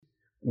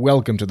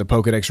Welcome to the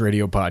Pokedex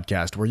Radio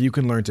Podcast, where you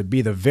can learn to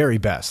be the very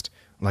best,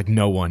 like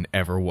no one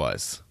ever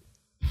was.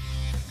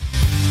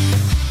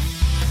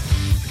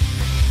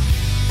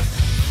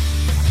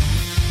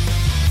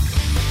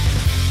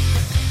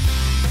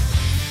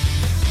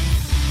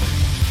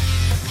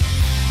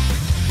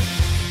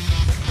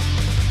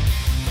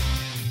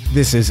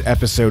 This is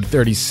episode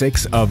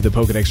 36 of the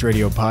Pokedex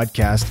Radio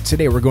Podcast.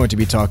 Today we're going to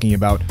be talking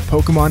about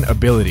Pokemon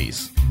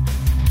abilities.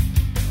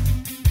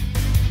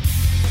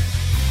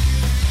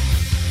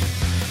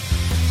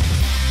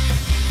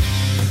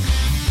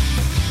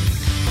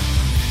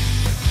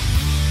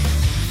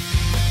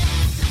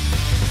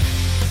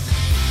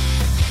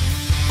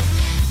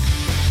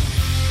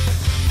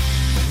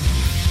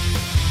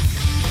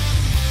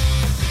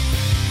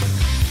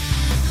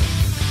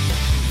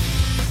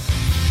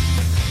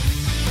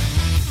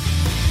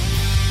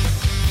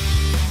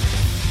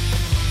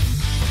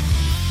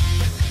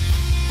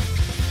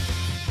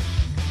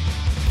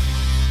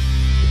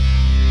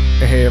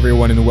 Hey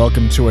everyone, and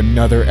welcome to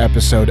another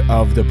episode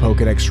of the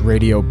Pokedex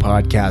Radio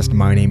Podcast.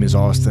 My name is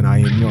Austin, I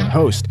am your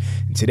host,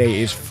 and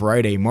today is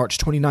Friday, March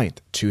 29th,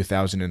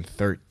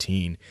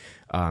 2013.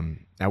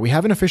 Now, we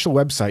have an official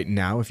website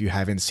now, if you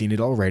haven't seen it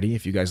already.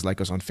 If you guys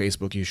like us on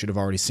Facebook, you should have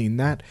already seen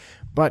that.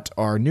 But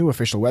our new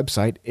official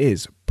website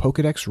is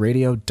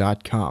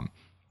PokedexRadio.com.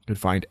 You can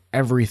find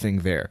everything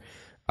there.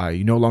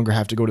 You no longer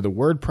have to go to the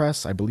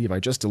WordPress. I believe I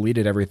just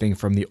deleted everything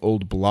from the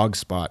old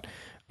Blogspot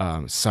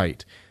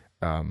site.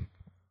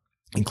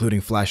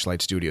 Including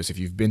Flashlight Studios. If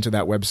you've been to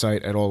that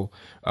website at all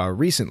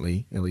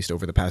recently, at least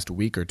over the past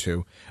week or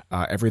two,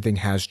 everything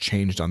has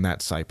changed on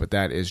that site, but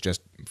that is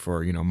just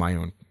for, my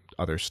own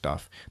other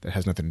stuff that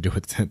has nothing to do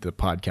with the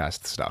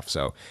podcast stuff.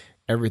 So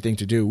everything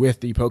to do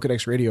with the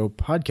Pokedex Radio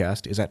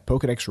Podcast is at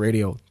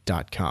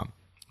PokedexRadio.com.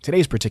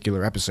 Today's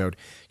particular episode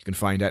you can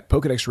find at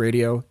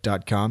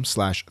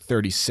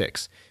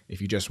PokedexRadio.com/36 if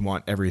you just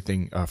want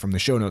everything from the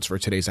show notes for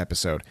today's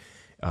episode.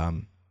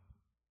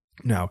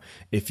 Now,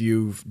 if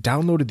you've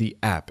downloaded the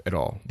app at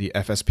all, the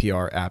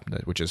FSPR app,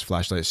 which is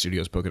Flashlight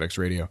Studios Pokedex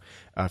Radio,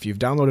 if you've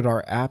downloaded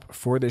our app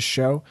for this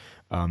show,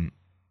 I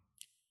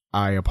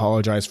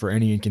apologize for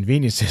any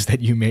inconveniences that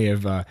you may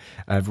have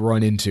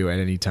run into at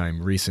any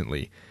time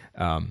recently.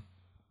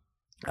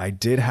 I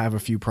did have a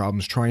few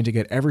problems trying to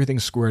get everything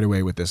squared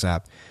away with this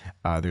app.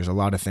 There's a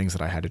lot of things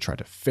that I had to try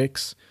to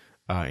fix,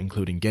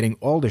 including getting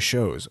all the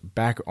shows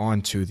back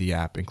onto the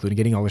app, including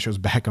getting all the shows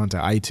back onto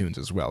iTunes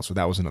as well. So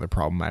that was another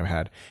problem I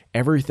had.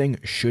 Everything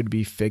should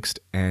be fixed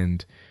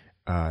and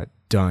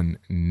done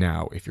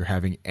now. If you're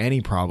having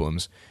any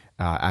problems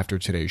after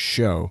today's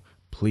show,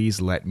 please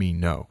let me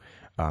know.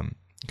 You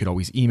could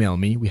always email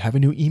me. We have a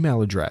new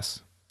email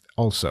address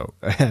also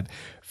at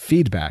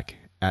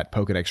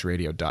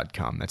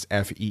feedback@pokedexradio.com. That's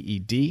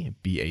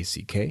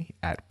FEEDBACK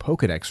at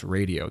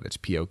PokedexRadio. That's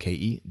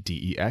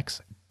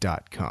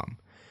POKEDEX.com.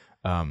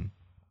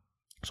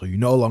 So you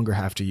no longer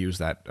have to use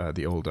that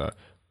the old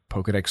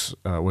Pokedex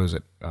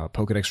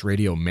Pokedex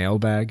Radio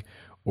mailbag,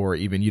 or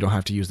even you don't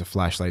have to use the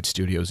Flashlight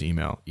Studios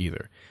email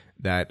either.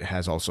 That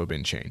has also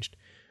been changed.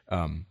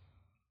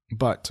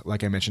 But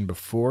like I mentioned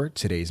before,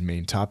 today's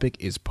main topic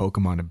is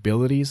Pokemon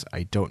abilities.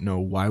 I don't know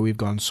why we've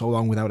gone so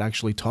long without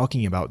actually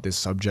talking about this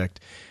subject.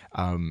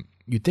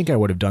 You'd think I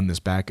would have done this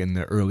back in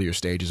the earlier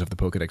stages of the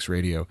Pokedex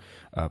Radio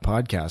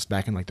podcast,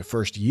 back in like the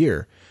first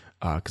year,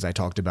 because I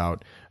talked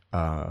about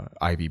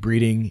IV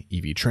breeding,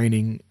 EV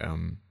training,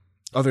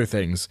 other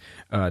things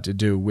to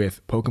do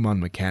with Pokemon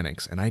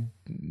mechanics, and I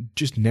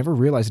just never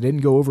realized I didn't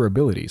go over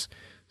abilities.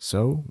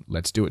 So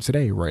let's do it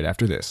today, right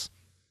after this.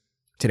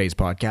 Today's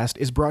podcast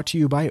is brought to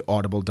you by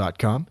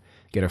Audible.com.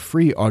 Get a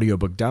free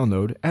audiobook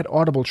download at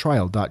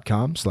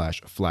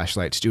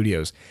audibletrial.com/Flashlight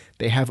Studios.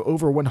 They have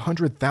over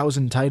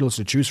 100,000 titles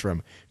to choose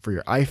from for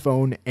your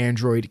iPhone,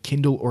 Android,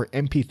 Kindle, or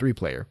MP3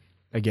 player.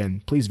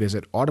 Again, please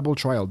visit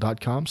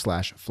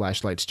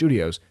audibletrial.com/Flashlight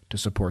Studios to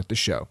support the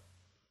show.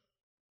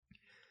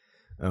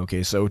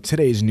 Okay, so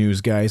today's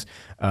news, guys.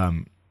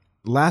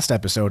 Last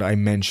episode, I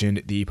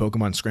mentioned the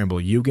Pokemon Scramble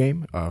U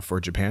game for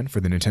Japan for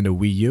the Nintendo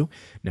Wii U.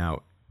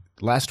 Now,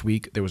 last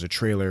week, there was a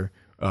trailer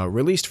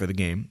released for the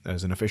game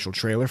as an official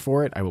trailer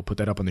for it. I will put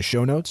that up on the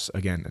show notes.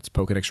 Again, that's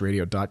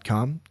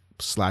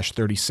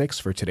PokedexRadio.com/36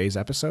 for today's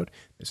episode.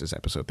 This is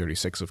episode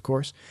 36, of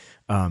course.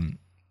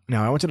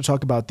 Now, I wanted to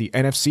talk about the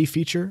NFC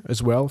feature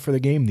as well for the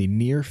game, the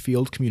Near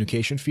Field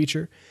Communication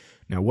feature.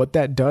 Now, what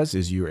that does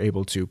is you're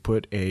able to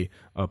put a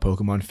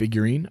Pokemon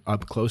figurine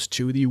up close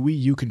to the Wii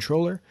U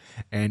controller,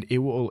 and it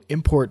will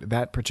import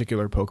that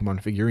particular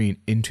Pokemon figurine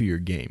into your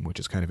game, which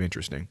is kind of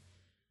interesting.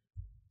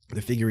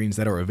 The figurines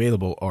that are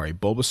available are a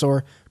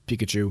Bulbasaur,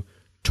 Pikachu,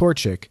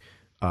 Torchic,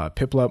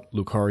 Piplup,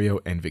 Lucario,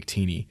 and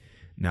Victini.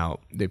 Now,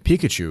 the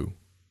Pikachu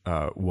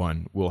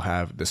one will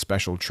have the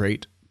special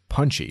trait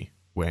Punchy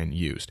when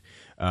used.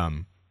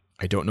 I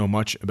don't know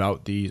much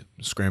about the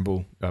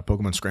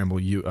Pokemon Scramble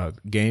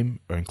game,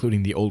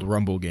 including the old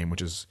Rumble game,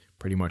 which is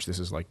pretty much, this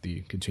is like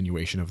the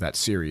continuation of that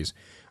series.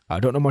 I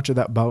don't know much of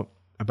that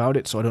about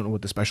it, so I don't know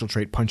what the special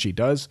trait Punchy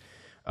does.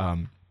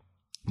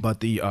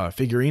 But the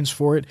figurines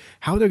for it,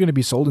 how they're going to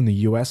be sold in the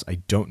U.S., I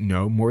don't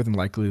know. More than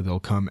likely, they'll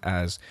come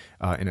as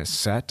in a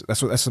set.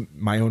 That's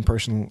my own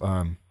personal,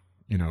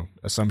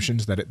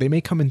 assumptions, that they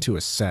may come into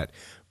a set.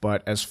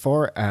 But as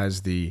far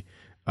as the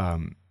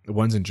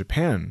ones in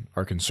Japan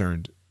are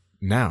concerned,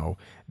 now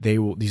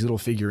these little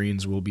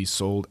figurines will be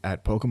sold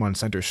at Pokemon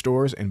Center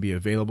stores and be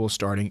available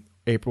starting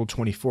April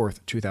 24th,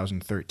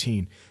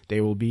 2013.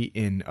 They will be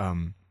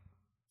in.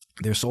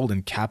 They're sold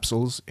in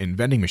capsules in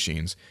vending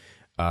machines.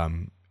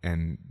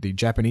 And the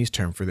Japanese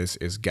term for this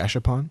is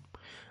gashapon.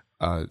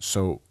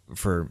 So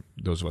for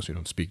those of us who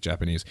don't speak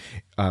Japanese,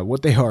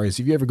 what they are is,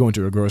 if you ever go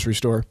into a grocery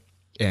store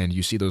and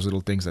you see those little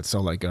things that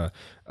sell like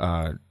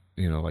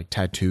like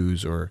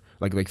tattoos, or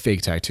like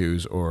fake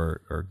tattoos,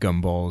 or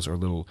gumballs, or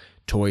little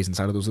toys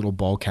inside of those little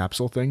ball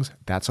capsule things,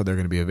 that's how they're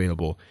going to be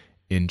available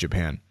in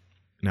Japan.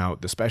 Now,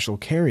 the special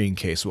carrying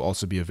case will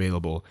also be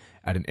available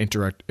at an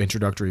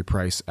introductory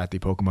price at the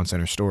Pokemon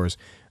Center stores,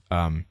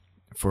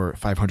 for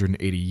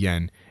 580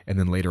 yen, and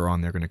then later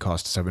on they're going to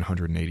cost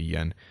 780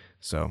 yen.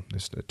 So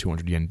there's a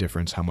 200 yen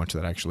difference. How much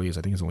that actually is,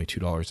 I think it's only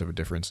 $2 of a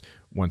difference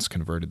once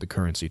converted the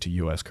currency to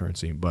US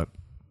currency, but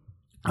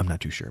I'm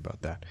not too sure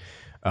about that.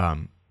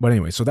 But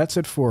anyway, so that's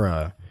it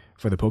for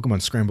the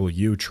Pokemon Scramble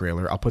U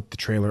trailer. I'll put the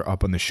trailer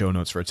up on the show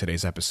notes for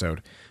today's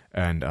episode,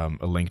 and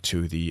a link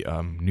to the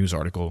news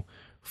article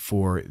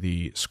for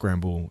the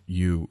Scramble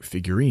U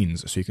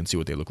figurines, so you can see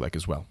what they look like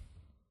as well.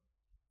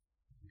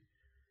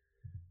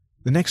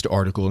 The next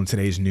article in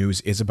today's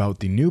news is about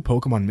the new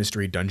Pokemon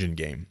Mystery Dungeon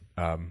game,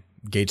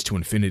 Gates to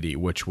Infinity,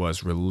 which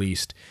was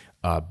released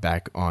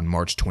back on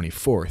March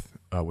 24th,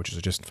 which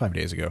is just 5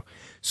 days ago.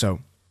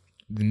 So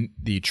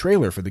the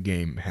trailer for the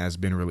game has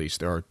been released.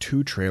 There are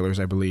 2 trailers,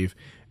 I believe,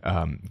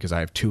 because I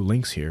have 2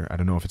 links here. I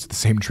don't know if it's the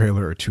same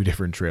trailer or 2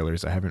 different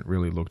trailers. I haven't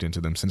really looked into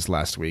them since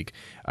last week.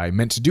 I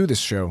meant to do this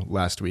show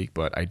last week,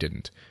 but I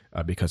didn't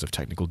because of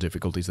technical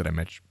difficulties that I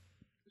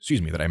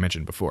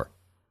mentioned before.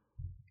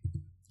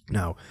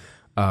 Now,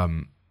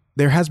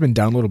 there has been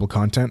downloadable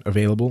content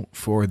available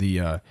for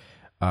the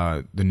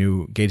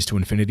new Gates to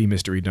Infinity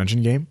Mystery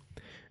Dungeon game.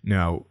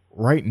 Now,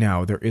 right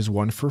now, there is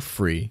one for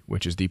free,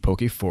 which is the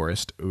Poke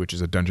Forest, which is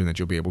a dungeon that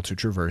you'll be able to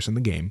traverse in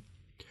the game.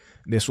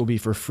 This will be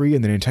for free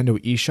in the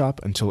Nintendo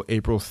eShop until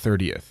April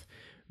 30th,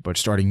 but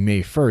starting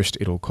May 1st,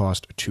 it'll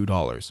cost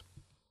 $2.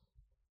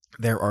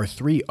 There are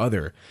 3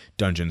 other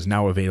dungeons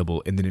now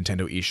available in the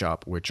Nintendo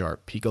eShop, which are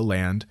Pika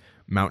Land,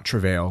 Mount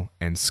Travail,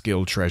 and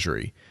Skill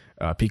Treasury.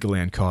 Pika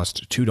Land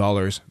cost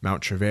 $2.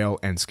 Mount Travail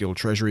and Skill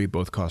Treasury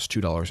both cost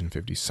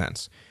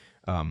 $2.50.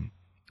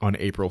 On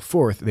April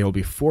 4th, there will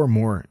be 4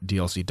 more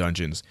DLC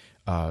dungeons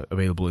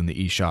available in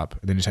the eShop,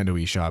 the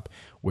Nintendo eShop,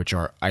 which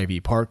are Ivy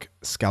Park,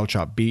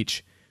 Scoutchop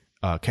Beach,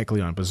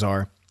 Kecleon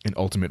Bazaar, and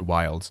Ultimate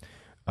Wilds.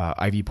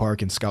 Ivy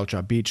Park and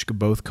Scoutchop Beach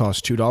both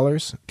cost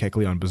 $2.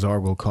 Kecleon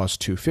Bazaar will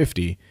cost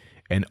 $2.50,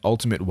 and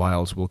Ultimate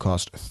Wilds will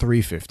cost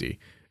 $3.50.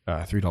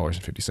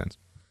 $3.50.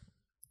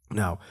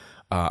 Now,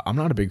 I'm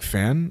not a big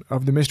fan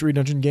of the Mystery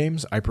Dungeon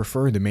games. I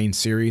prefer the main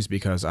series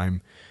because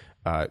I'm,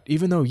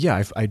 even though,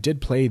 I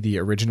did play the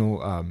original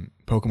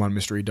Pokemon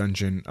Mystery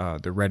Dungeon,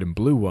 the red and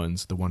blue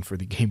ones, the one for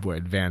the Game Boy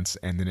Advance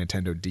and the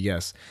Nintendo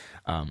DS.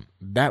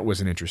 That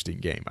was an interesting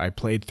game. I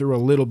played through a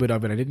little bit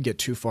of it. I didn't get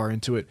too far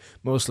into it,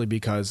 mostly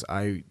because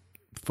I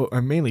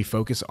mainly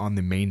focus on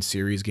the main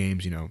series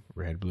games,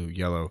 red, blue,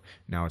 yellow.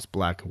 Now it's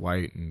black,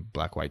 white, and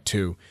black, white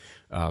 2,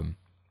 and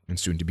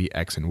soon to be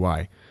X and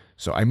Y.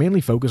 So I mainly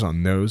focus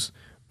on those,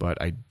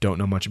 but I don't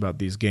know much about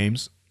these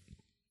games,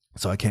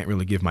 so I can't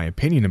really give my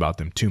opinion about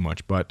them too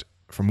much. But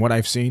from what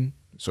I've seen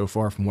so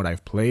far, from what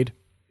I've played,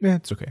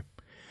 it's okay.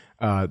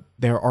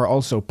 There are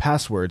also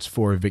passwords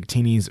for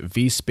Victini's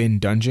V-Spin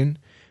Dungeon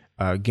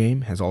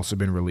game has also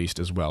been released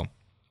as well.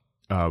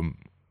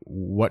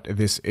 What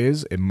this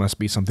is, it must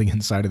be something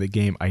inside of the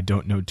game. I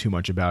don't know too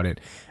much about it,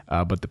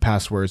 but the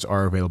passwords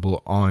are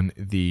available on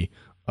the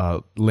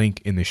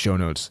link in the show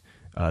notes.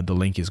 The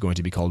link is going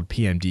to be called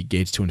PMD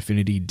Gates to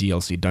Infinity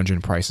DLC Dungeon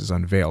Prices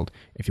Unveiled.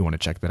 If you want to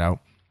check that out,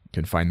 you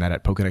can find that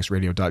at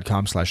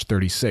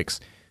pokedexradio.com/36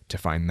 to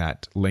find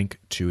that link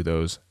to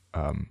those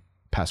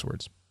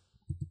passwords.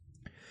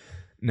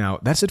 Now,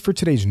 that's it for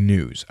today's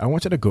news. I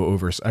wanted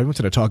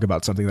to talk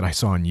about something that I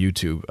saw on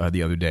YouTube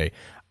the other day.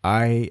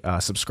 I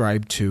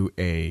subscribed to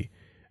a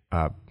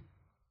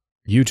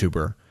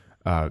YouTuber.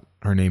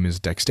 Her name is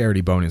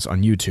Dexterity Bonus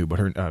on YouTube, but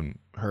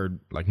her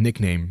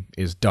nickname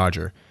is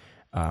Dodger.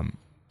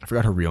 I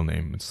forgot her real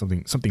name. It's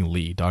something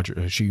Lee.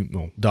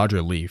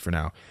 Dodger Lee for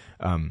now.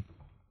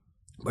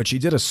 But she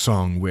did a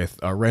song with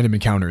Random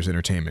Encounters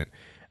Entertainment,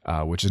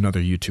 which is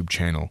another YouTube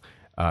channel.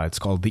 It's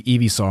called The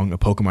Eevee Song, a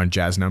Pokemon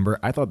Jazz Number.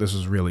 I thought this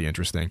was really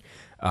interesting.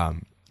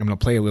 I'm going to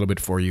play a little bit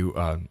for you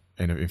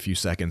in a few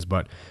seconds,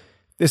 but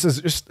this is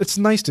it's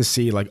nice to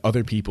see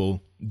other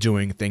people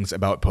doing things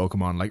about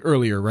Pokemon.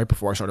 Earlier, right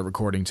before I started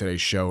recording today's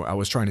show, I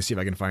was trying to see if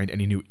I can find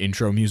any new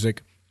intro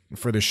music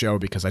for the show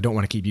because I don't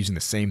want to keep using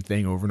the same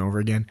thing over and over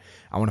again.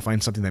 I want to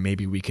find something that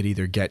maybe we could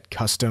either get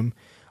custom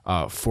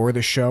for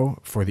the show,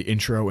 for the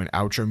intro and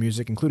outro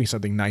music, including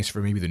something nice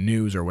for maybe the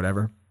news or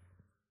whatever.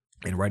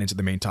 and right into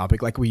the main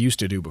topic like we used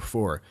to do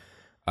before.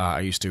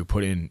 I used to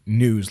put in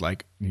news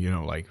like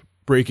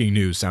breaking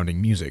news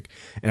sounding music,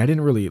 and I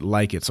didn't really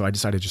like it, so I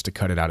decided just to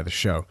cut it out of the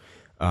show.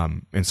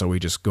 And so we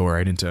just go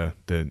right into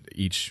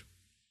each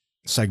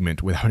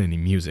segment without any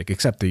music,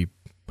 except the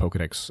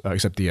Pokedex,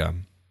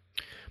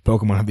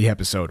 Pokemon of the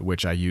episode,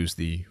 which I use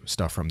the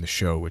stuff from the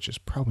show, which is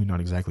probably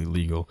not exactly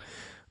legal,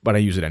 but I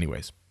use it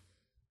anyways.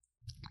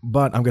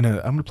 But I'm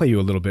gonna play you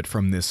a little bit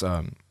from this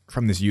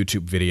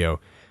YouTube video.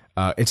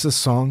 It's a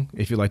song.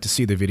 If you'd like to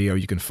see the video,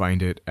 you can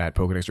find it at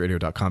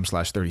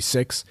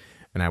pokedexradio.com/36,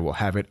 and I will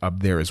have it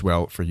up there as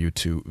well for you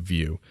to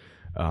view.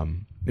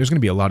 There's going to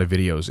be a lot of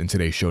videos in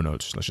today's show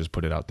notes. Let's just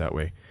put it out that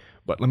way.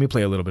 But let me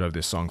play a little bit of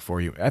this song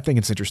for you. I think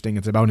it's interesting.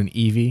 It's about an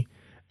Eevee,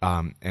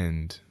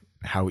 and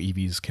how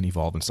Eevees can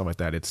evolve and stuff like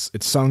that. It's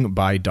sung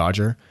by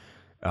Dodger.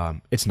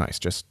 It's nice.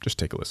 Just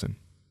take a listen.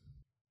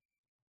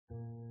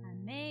 I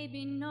may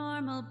be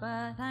normal,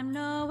 but I'm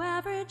no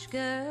average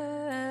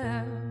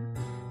girl.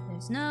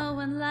 There's no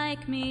one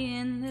like me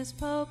in this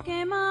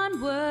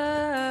Pokemon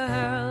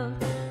world.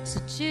 So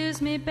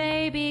choose me,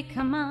 baby,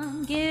 come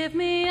on, give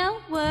me a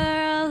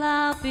whirl.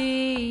 I'll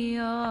be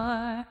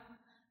your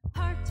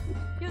heart,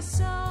 your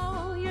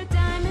soul, your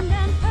diamond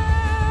and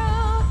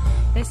pearl.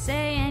 They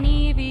say an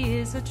Eevee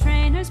is a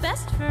trainer's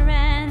best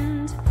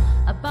friend,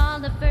 a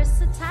ball of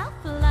versatile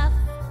fluff.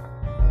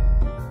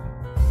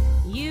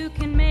 You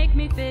can make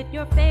me fit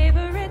your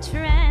favorite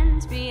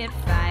trend, be it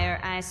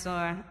fire, ice,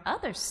 or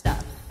other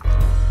stuff.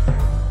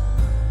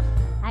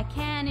 I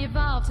can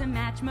evolve to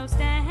match most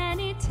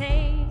any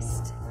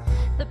taste,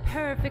 the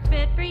perfect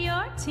fit for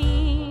your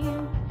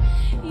team.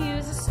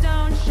 Use a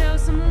stone, show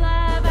some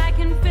love, I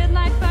can fit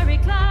like furry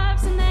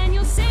gloves, and then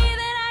you'll see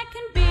that I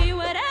can be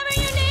whatever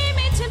you need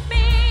me to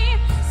be.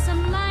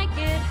 Some like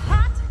it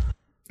hot.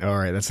 All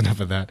right, that's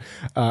enough of that.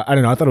 I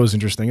don't know. I thought it was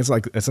interesting.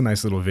 It's a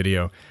nice little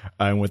video.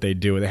 And what they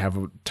do, they have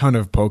a ton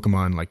of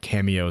Pokemon like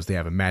cameos. They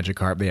have a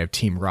Magikarp. They have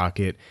Team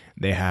Rocket.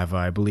 They have,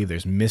 I believe,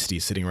 there's Misty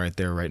sitting right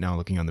there right now,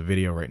 looking on the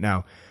video right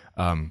now.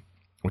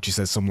 Which he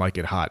says, "Some like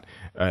it hot."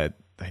 I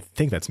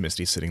think that's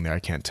Misty sitting there. I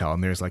can't tell.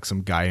 And there's like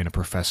some guy in a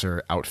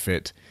professor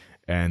outfit,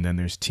 and then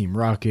there's Team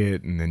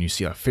Rocket, and then you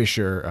see a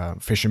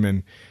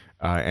fisherman,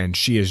 and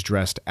she is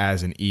dressed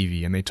as an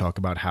Eevee, and they talk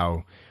about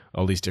how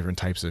all these different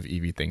types of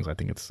Eevee things. I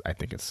think it's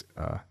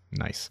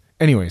nice.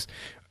 Anyways,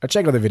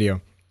 check out the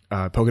video,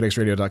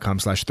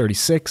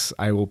 pokedexradio.com/36.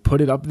 I will put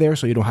it up there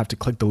so you don't have to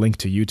click the link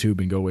to YouTube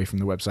and go away from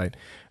the website.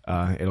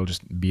 It'll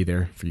just be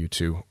there for you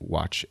to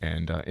watch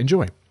and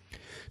enjoy.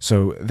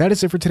 So that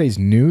is it for today's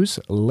news.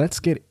 Let's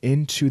get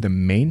into the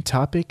main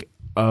topic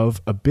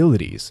of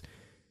abilities.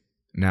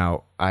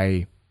 Now,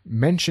 I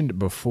mentioned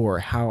before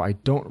how I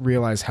don't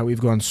realize how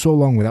we've gone so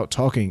long without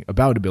talking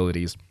about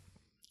abilities.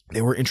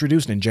 They were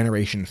introduced in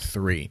Generation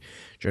 3.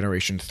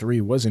 Generation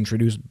 3 was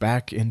introduced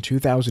back in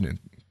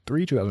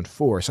 2003,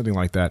 2004, something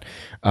like that.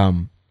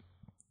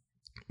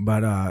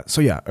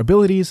 So yeah,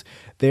 abilities,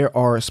 there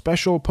are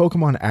special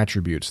Pokemon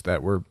attributes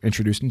that were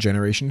introduced in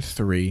Generation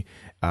 3.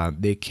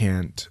 They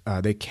can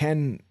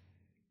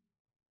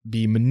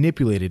be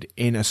manipulated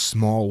in a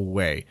small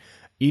way.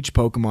 Each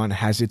Pokemon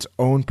has its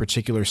own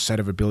particular set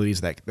of abilities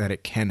that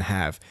it can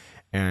have,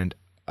 and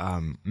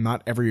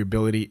not every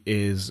ability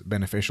is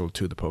beneficial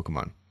to the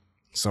Pokemon.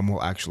 Some will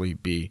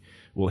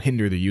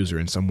hinder the user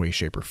in some way,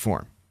 shape, or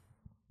form.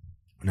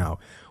 Now,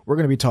 we're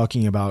going to be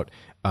talking about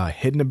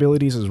hidden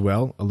abilities as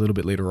well a little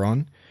bit later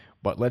on,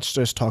 but let's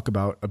just talk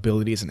about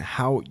abilities and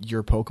how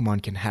your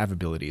Pokemon can have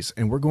abilities.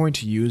 And we're going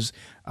to use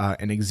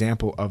an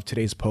example of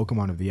today's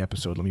Pokemon of the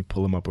episode. Let me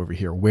pull him up over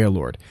here,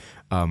 Wailord.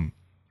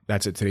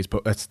 That's today's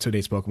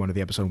Pokemon of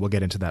the episode. We'll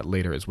get into that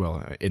later as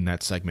well in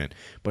that segment.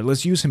 But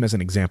let's use him as an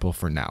example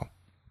for now.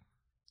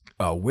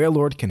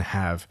 Wailord can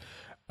have...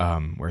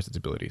 where's its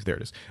abilities? There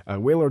it is.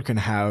 Wailord can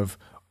have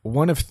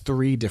one of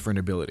 3 different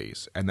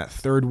abilities, and that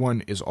third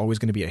one is always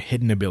going to be a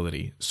hidden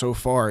ability. So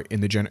far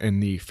in the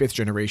 5th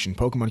generation,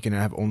 Pokemon can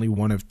have only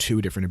one of 2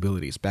 different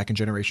abilities. Back in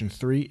Generation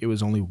 3, it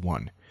was only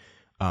one.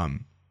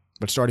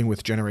 But starting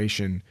with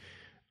Generation,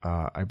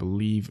 I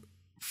believe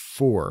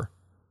 4.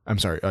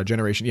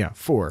 Generation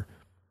 4.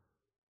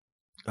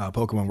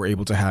 Pokemon were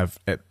able to have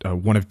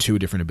one of 2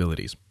 different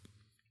abilities.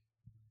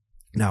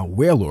 Now,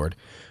 Wailord.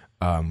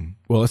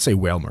 Let's say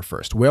Wailmer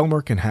first.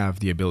 Wailmer can have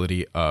the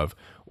ability of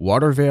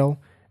Water Veil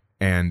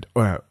and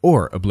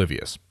or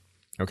Oblivious.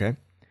 Okay?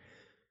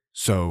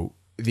 So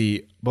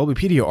the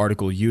Bulbapedia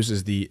article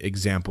uses the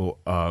example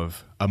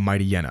of a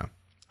Mightyena,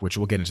 which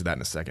we'll get into that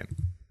in a second,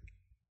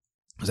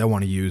 because I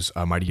want to use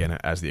Mightyena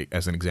as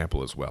an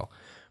example as well.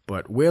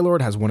 But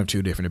Wailord has one of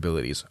 2 different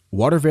abilities,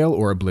 Water Veil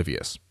or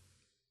Oblivious.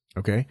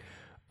 Okay?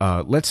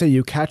 Let's say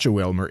you catch a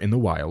Wailmer in the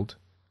wild,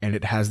 and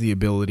it has the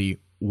ability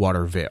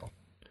Water Veil.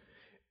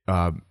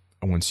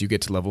 Once you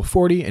get to level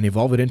 40 and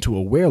evolve it into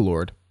a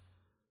Wailord,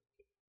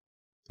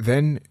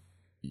 then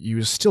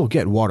you still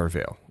get Water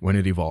Veil when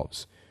it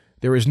evolves.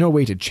 There is no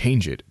way to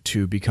change it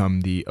to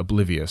become the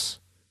Oblivious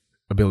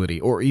ability,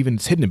 or even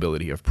its hidden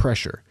ability of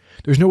Pressure.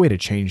 There's no way to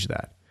change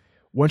that.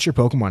 Once your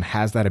Pokemon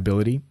has that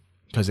ability,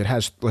 because it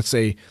has, let's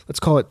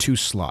call it 2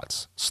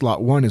 slots.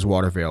 Slot 1 is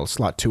Water Veil,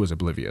 slot 2 is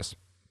Oblivious.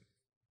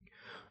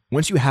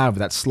 Once you have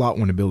that slot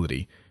 1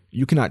 ability,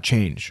 you cannot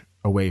change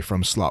away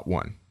from slot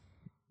 1.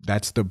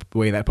 That's the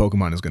way that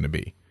Pokemon is going to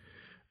be.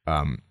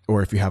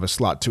 Or if you have a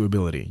slot 2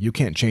 ability, you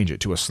can't change it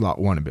to a slot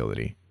 1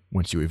 ability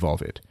once you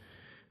evolve it.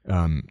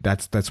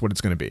 That's what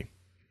it's going to be.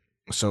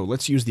 So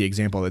let's use the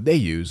example that they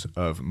use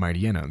of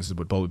Mightyena. This is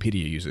what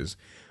Bulbapedia uses.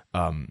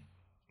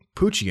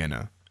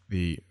 Poochyena,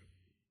 the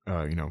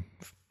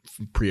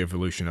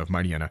pre-evolution of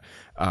Mightyena,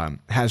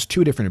 has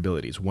 2 different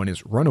abilities. One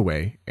is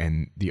Runaway,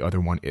 and the other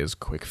one is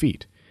Quick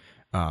Feet.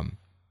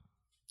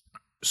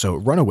 So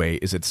Runaway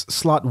is its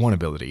slot 1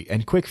 ability,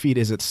 and Quick Feet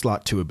is its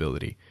slot 2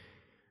 ability.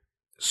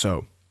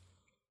 So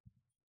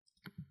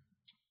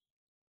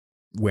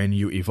when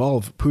you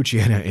evolve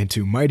Poochyena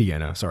into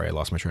Mightyena, sorry, I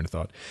lost my train of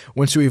thought.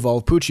 Once you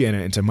evolve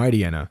Poochyena into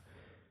Mightyena,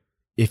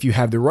 if you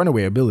have the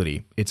Runaway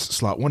ability, its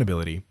slot 1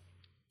 ability,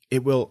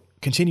 it will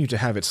continue to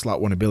have its slot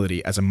 1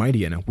 ability as a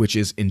Mightyena, which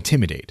is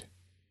Intimidate.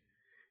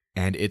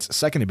 And its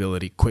second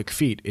ability, Quick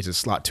Feet, is a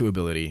slot 2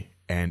 ability,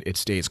 and it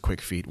stays Quick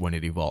Feet when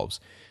it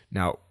evolves.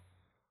 Now,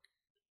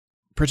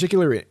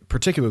 particularly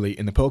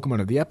in the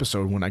Pokemon of the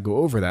episode, when I go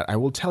over that, I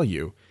will tell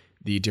you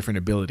the different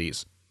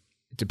abilities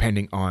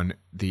depending on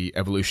the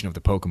evolution of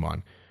the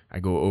Pokemon. I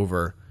go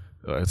over,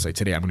 let's say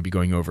today I'm going to be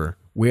going over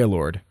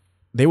Wailord.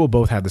 They will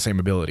both have the same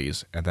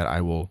abilities, and that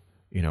I will,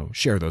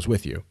 share those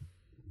with you.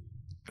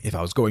 If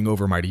I was going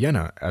over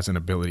Mightyena as an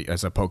ability,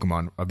 as a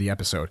Pokemon of the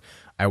episode,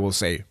 I will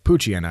say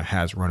Poochyena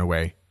has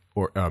Runaway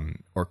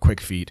or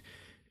Quick Feet,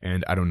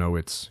 and I don't know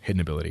its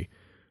hidden ability.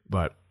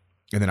 And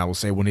then I will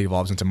say when it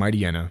evolves into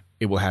Mightyena,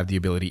 it will have the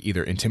ability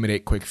either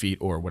Intimidate, Quick Feet,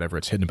 or whatever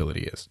its hidden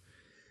ability is.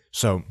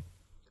 So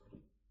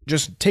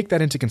just take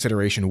that into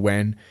consideration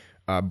when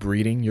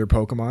breeding your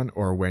Pokemon,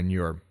 or when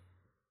you're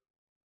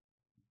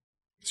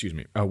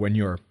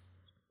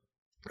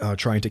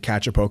trying to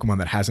catch a Pokemon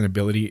that has an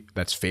ability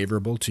that's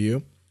favorable to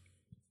you.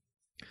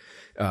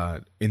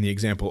 In the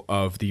example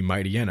of the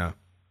Mightyena,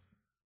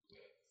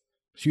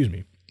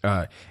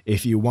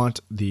 if you want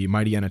the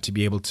Mightyena to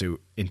be able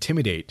to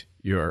intimidate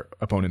your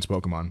opponent's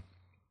Pokemon,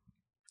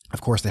 of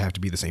course they have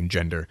to be the same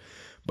gender,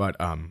 but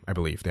I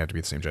believe they have to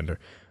be the same gender.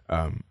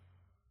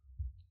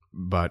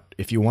 But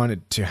if you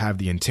wanted to have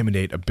the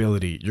Intimidate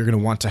ability, you're going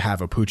to want to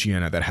have a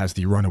Poochyena that has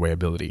the Runaway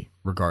ability,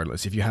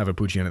 regardless. If you have a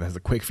Poochyena that has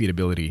the Quick Feet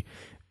ability,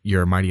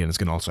 your Mightyena is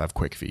going to also have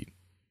Quick Feet,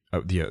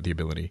 the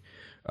ability,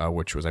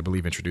 which was, I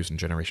believe, introduced in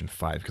Generation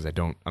 5, because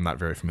I'm not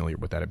very familiar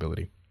with that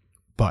ability.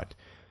 But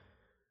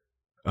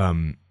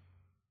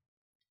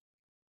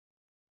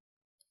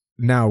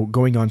now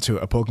going on to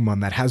a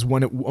Pokemon that has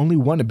only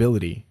one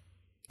ability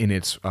in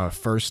its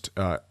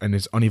in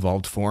its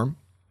unevolved form,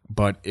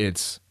 but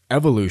its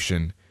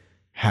evolution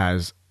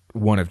has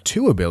one of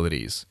 2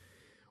 abilities.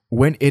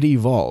 When it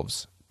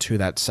evolves to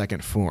that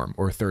second form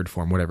or third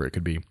form, whatever it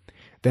could be,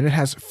 then it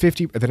has a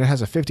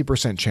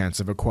 50% chance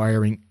of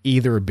acquiring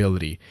either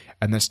ability,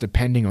 and that's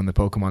depending on the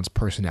Pokemon's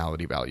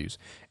personality values.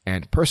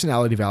 And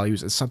personality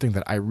values is something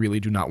that I really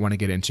do not want to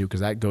get into,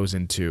 because that goes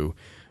into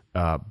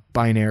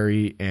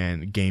binary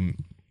and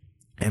game,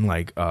 and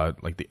like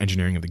the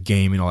engineering of the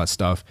game and all that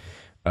stuff.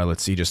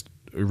 Let's see, just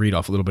read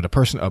off a little bit of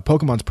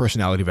Pokemon's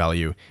personality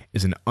value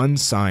is an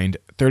unsigned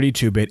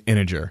 32-bit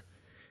integer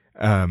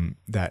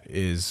that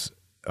is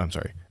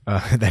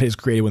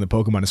created when the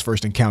Pokemon is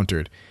first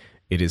encountered.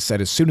 It is set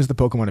as soon as the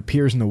Pokemon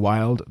appears in the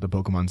wild, the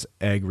Pokemon's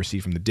egg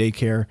received from the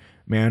daycare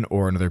man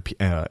or another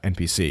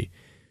NPC,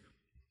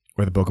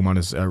 or the Pokemon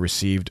is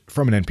received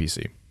from an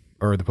NPC,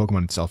 or the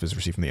Pokemon itself is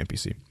received from the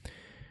NPC.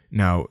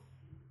 Now,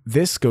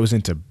 this goes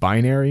into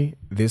binary,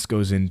 this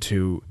goes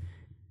into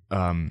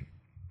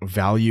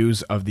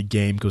values of the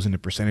game, goes into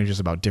percentages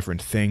about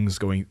different things,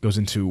 goes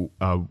into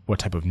what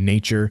type of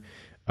nature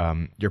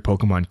your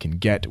Pokemon can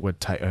get, what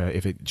type,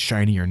 if it's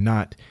shiny or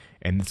not,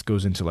 and this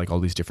goes into like all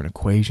these different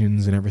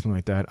equations and everything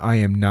like that. I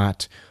am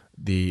not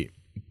the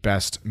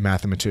best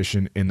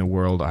mathematician in the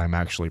world. I'm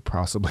actually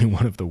possibly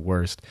one of the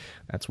worst.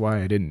 That's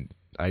why I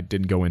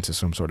didn't go into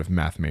some sort of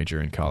math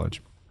major in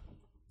college.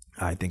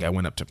 I think I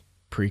went up to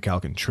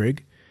pre-calc and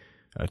trig.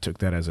 I took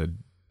that as a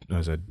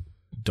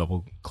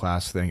double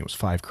class thing. It was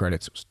 5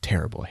 credits. It was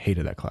terrible. I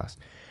hated that class.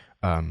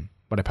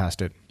 But I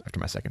passed it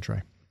after my second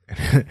try.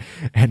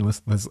 And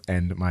let's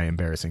end my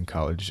embarrassing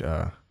college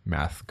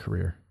math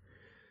career.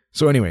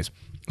 So anyways,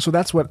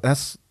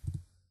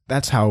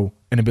 that's how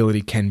an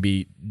ability can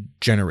be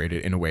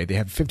generated in a way. They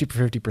have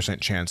 50%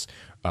 chance,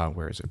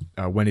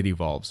 when it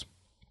evolves.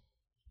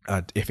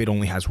 If it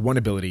only has one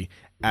ability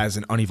as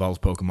an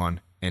unevolved Pokemon,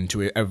 and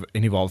to an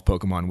evolved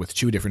Pokemon with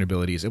 2 different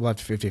abilities, it will have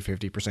a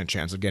 50%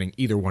 chance of getting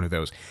either one of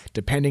those,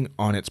 depending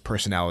on its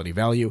personality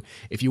value.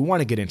 If you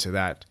want to get into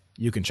that,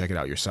 you can check it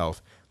out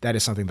yourself. That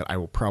is something that I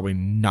will probably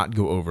not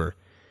go over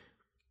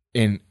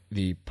in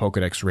the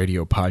Pokedex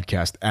Radio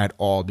podcast at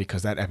all,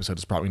 because that episode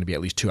is probably going to be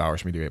at least 2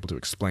 hours for me to be able to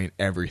explain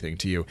everything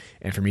to you,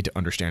 and for me to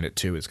understand it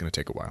too, it's going to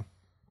take a while.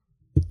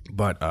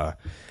 But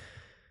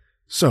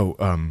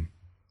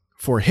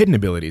for hidden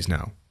abilities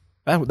now,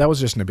 that was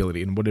just an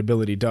ability, and what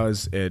ability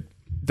does, it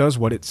does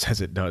what it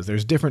says it does.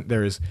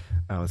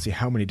 Let's see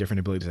how many different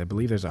abilities. I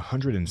believe there's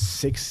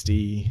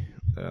 160.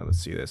 Let's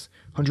see this.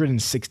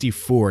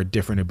 164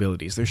 different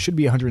abilities. There should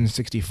be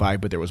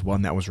 165, but there was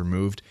one that was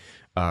removed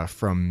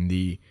from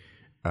the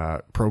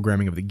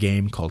programming of the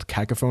game called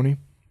Cacophony,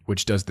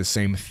 which does the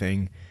same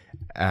thing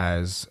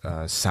as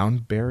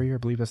Sound Barrier. I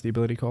believe that's the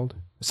ability called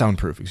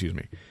Soundproof. Excuse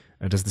me.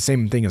 It does the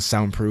same thing as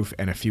Soundproof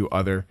and a few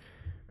other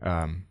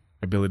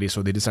abilities.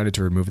 So they decided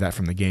to remove that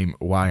from the game.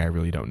 Why, I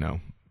really don't know.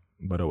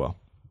 But oh well.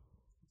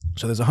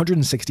 So there's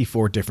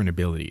 164 different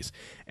abilities.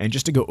 And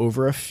just to go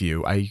over a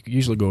few, I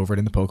usually go over it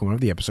in the Pokemon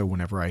of the episode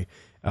whenever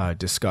I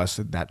discuss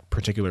that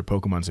particular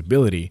Pokemon's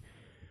ability.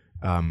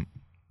 I'm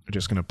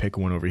just going to pick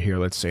one over here.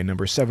 Let's say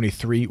number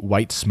 73,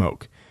 White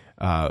Smoke.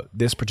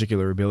 This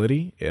particular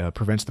ability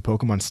prevents the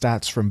Pokemon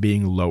stats from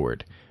being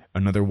lowered.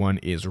 Another one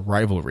is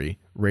Rivalry,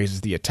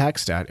 raises the attack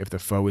stat if the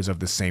foe is of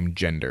the same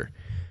gender.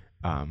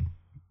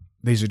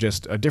 These are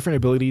just different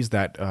abilities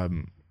that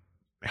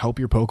help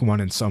your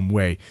Pokemon in some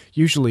way.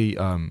 Usually,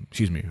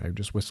 excuse me, I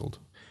just whistled.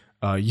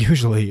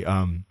 Usually,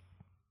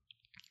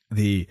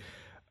 the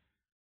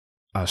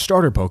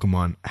starter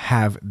Pokemon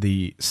have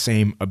the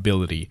same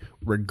ability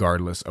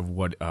regardless of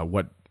what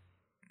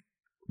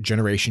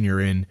generation you're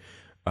in,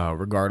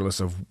 regardless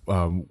of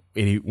when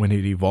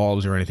it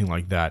evolves or anything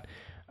like that.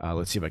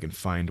 Let's see if I can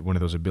find one of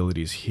those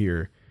abilities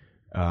here.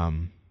 I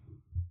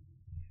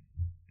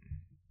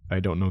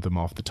don't know them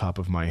off the top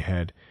of my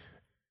head.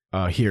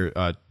 Here,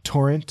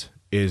 Torrent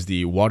is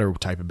the water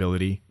type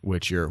ability,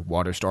 which your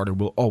water starter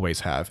will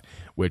always have,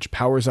 which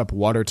powers up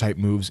water type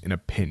moves in a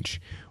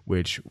pinch,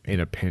 which in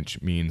a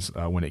pinch means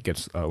when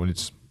its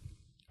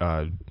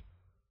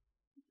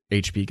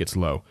HP gets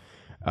low.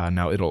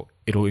 Now it'll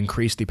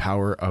increase the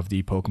power of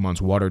the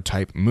Pokemon's water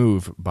type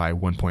move by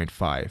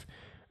 1.5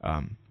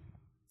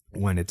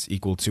 when it's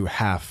equal to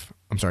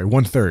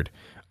 1/3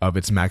 of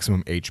its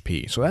maximum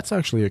HP. So that's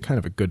actually a kind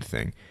of a good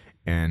thing.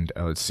 And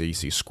let's see,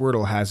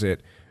 Squirtle has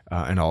it,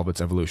 and all of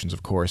its evolutions,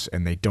 of course,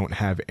 and they don't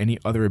have any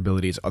other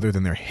abilities other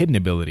than their hidden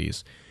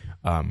abilities.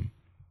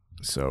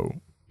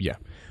 So yeah,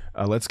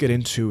 let's get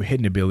into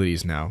hidden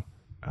abilities now.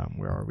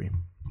 Where are we?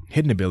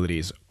 Hidden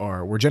abilities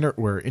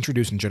were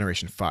introduced in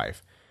Generation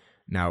 5.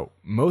 Now,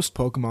 most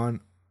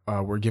Pokemon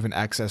were given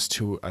access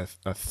to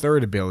a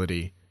third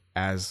ability,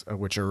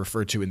 which are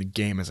referred to in the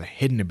game as a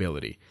hidden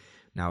ability.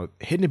 Now,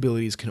 hidden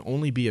abilities can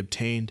only be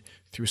obtained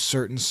through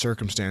certain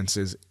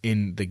circumstances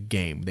in the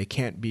game. They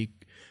can't be...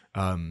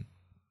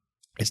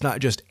 it's not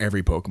just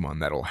every Pokemon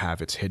that'll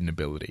have its hidden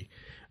ability,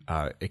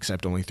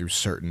 except only through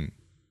certain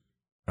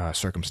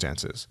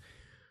circumstances.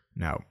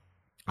 Now,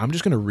 I'm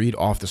just going to read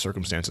off the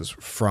circumstances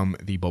from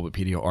the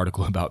Bulbapedia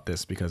article about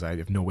this because I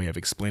have no way of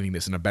explaining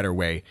this in a better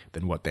way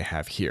than what they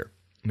have here.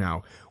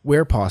 Now,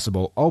 where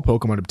possible, all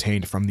Pokemon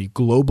obtained from the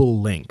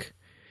Global Link,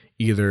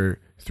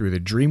 either through the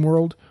Dream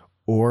World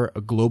or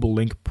a Global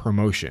Link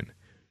promotion,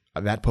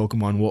 that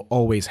Pokemon will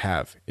always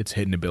have its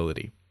hidden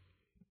ability.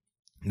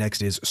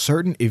 Next is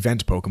certain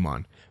event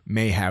Pokemon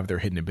may have their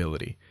hidden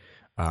ability.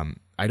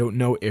 I don't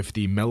know if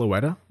the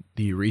Meloetta,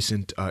 the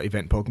recent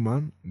event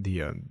Pokemon,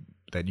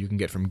 that you can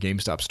get from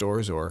GameStop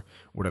stores or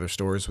what other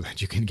stores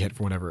that you can get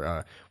from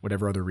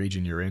whatever other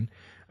region you're in.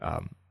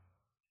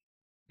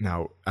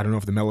 Now, I don't know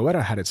if the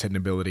Meloetta had its hidden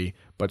ability,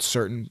 but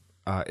certain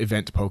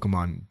event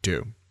Pokemon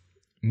do.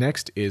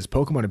 Next is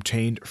Pokemon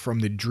obtained from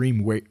the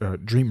Dream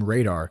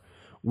Radar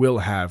will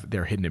have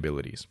their hidden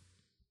abilities.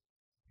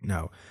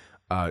 Now,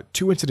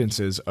 2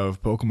 incidences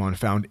of Pokemon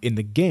found in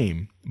the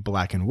game,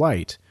 Black and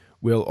White,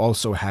 will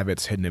also have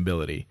its hidden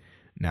ability.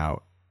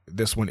 Now,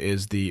 this one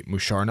is the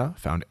Musharna,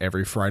 found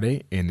every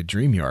Friday in the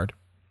Dream Yard.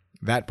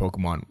 That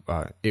Pokemon,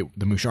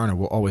 the Musharna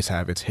will always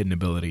have its hidden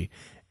ability,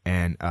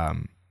 and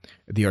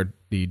the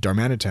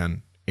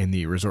Darmanitan in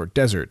the Resort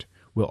Desert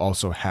will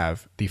also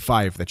have, the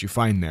 5 that you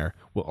find there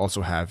will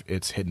also have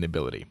its hidden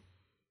ability.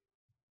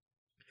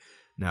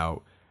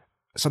 Now,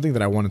 something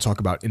that I want to talk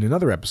about in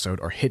another episode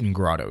are hidden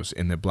grottos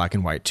in the Black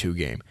and White 2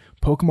 game.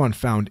 Pokemon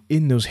found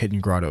in those hidden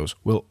grottos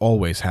will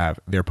always have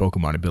their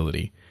Pokemon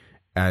ability,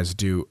 as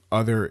do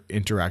other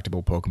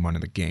interactable Pokemon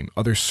in the game,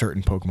 other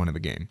certain Pokemon in the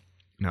game.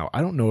 Now, I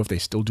don't know if they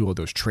still do all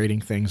those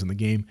trading things in the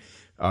game,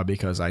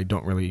 because I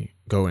don't really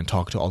go and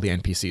talk to all the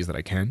NPCs that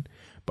I can,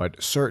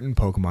 but certain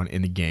Pokemon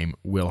in the game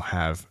will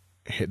have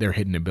their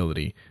hidden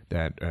ability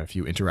that if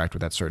you interact with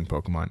that certain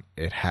Pokemon,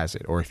 it has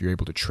it. Or if you're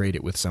able to trade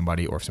it with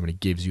somebody, or if somebody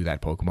gives you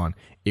that Pokemon,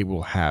 it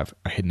will have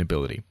a hidden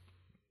ability.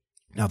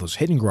 Now, those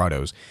hidden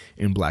grottos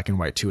in Black and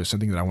White 2 is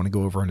something that I want to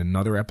go over in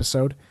another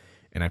episode,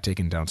 and I've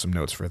taken down some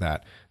notes for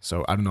that.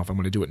 So I don't know if I'm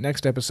going to do it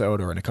next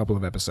episode or in a couple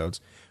of episodes,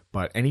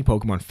 but any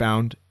Pokemon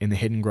found in the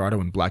hidden grotto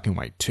in Black and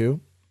White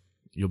 2,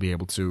 you'll be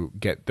able to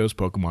get those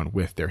Pokemon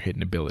with their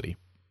hidden ability.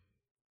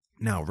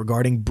 Now,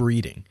 regarding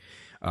breeding,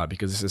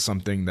 because this is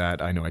something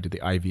that I know I did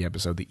the IV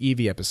episode, the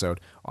EV episode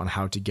on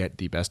how to get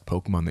the best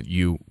Pokemon that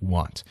you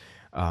want.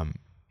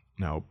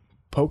 Now,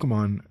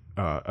 Pokemon,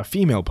 a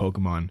female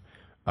Pokemon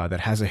that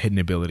has a hidden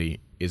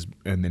ability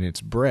and then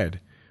it's bred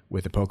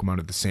with a Pokemon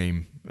of the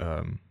same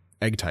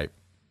egg type,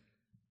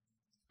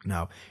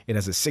 Now, it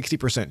has a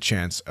 60%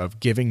 chance of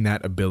giving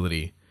that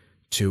ability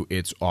to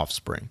its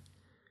offspring.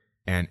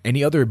 And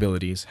any other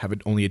abilities have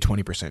only a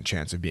 20%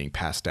 chance of being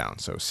passed down.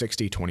 So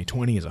 60, 20,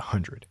 20 is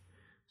 100.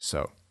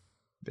 So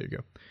there you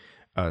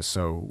go.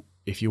 So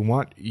if you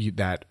want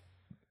that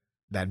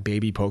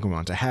baby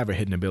Pokemon to have a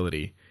hidden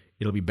ability,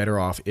 it'll be better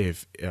off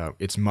if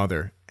its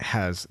mother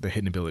has the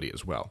hidden ability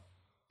as well.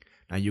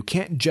 Now, you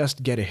can't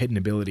just get a hidden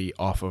ability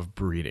off of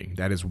breeding.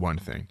 That is one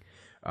thing.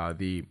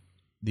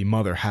 The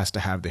mother has to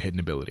have the hidden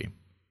ability.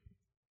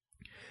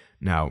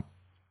 Now,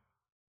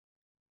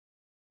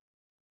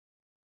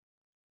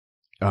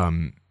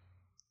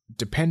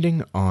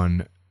 depending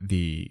on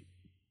the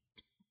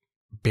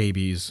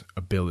baby's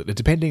ability,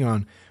 depending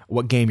on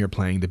what game you're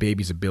playing, the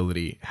baby's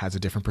ability has a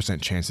different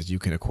percent chance that you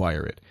can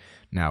acquire it.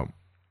 Now,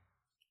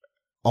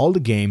 all the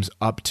games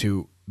up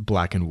to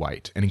Black and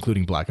White, and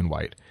including Black and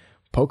White,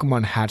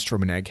 Pokemon hatched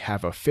from an egg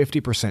have a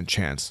 50%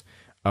 chance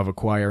of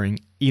acquiring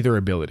either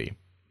ability.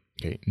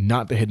 Okay,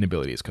 not the hidden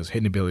abilities, because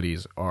hidden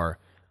abilities are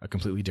a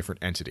completely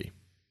different entity.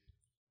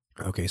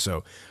 Okay,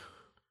 so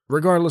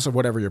regardless of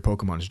whatever your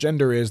Pokemon's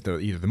gender is,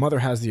 either the mother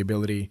has the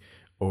ability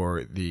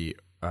or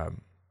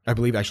I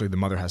believe actually the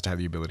mother has to have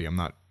the ability.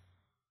 The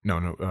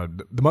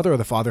mother or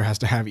the father has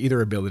to have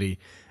either ability.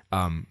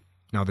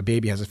 Now the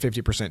baby has a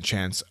 50%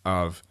 chance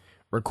of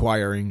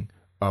requiring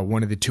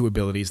one of the two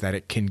abilities that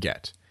it can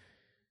get.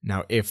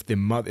 Now,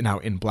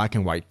 in Black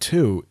and White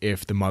 2,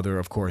 if the mother,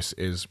 of course,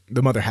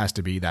 the mother has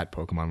to be that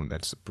Pokemon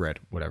that's bred,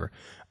 whatever.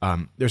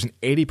 There's an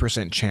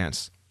 80%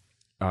 chance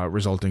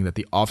resulting that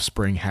the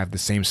offspring have the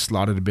same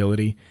slotted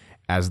ability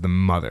as the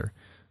mother.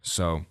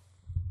 So,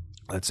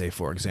 let's say,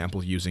 for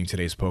example, using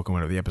today's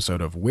Pokemon of the episode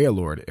of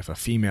Wailord, if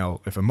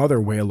a mother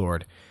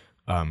Wailord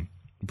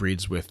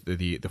breeds with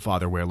the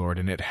father Wailord,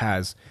 and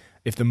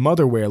if the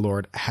mother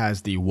Wailord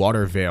has the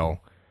Water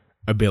Veil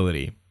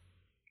ability,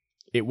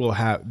 it will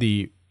have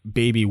the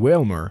baby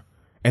Wailmer,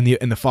 and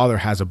the father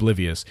has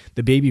Oblivious.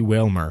 The baby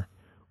Wailmer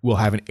will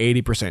have an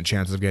 80%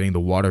 chance of getting the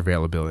Water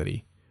Veil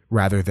ability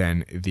rather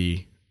than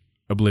the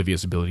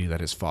Oblivious ability that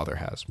his father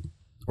has,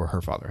 or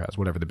her father has,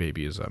 whatever the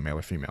baby is, male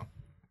or female.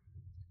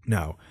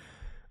 Now,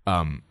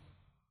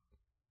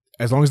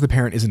 as long as the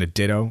parent isn't a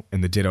Ditto,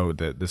 and the Ditto,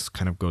 this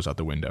kind of goes out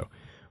the window.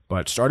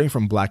 But starting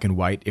from Black and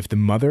White, if the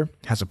mother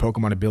has a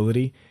Pokemon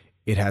ability,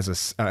 it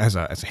has as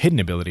a hidden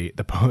ability,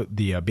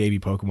 the baby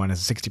Pokemon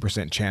has a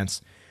 60%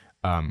 chance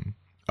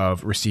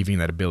of receiving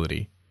that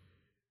ability,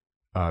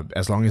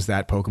 as long as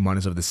that Pokemon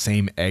is of the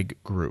same egg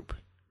group.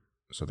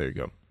 So there you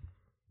go.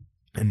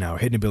 And now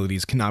hidden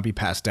abilities cannot be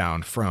passed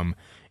down from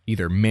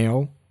either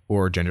male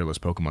or genderless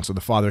Pokemon. So the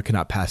father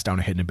cannot pass down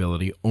a hidden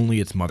ability, only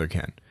its mother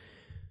can.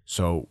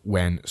 So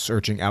when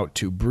searching out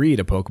to breed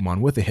a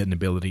Pokemon with a hidden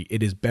ability,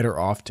 it is better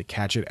off to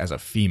catch it as a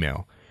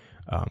female,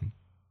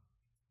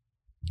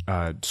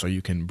 so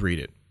you can breed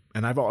it.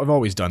 And I've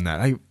always done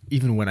that.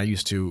 Even when I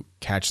used to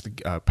catch the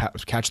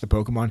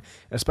Pokemon,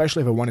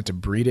 especially if I wanted to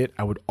breed it,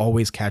 I would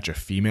always catch a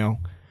female,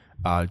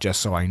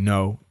 just so I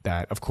know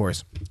that, of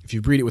course, if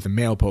you breed it with a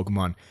male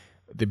Pokemon,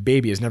 the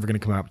baby is never going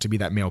to come out to be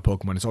that male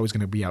Pokemon. It's always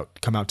going to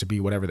come out to be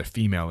whatever the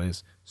female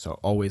is. So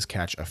always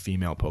catch a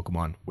female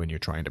Pokemon when you're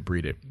trying to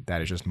breed it.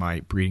 That is just my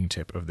breeding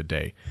tip of the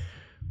day.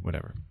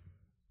 Whatever.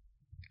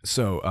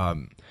 So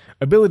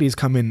abilities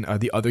come in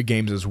the other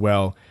games as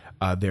well.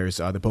 There's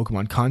the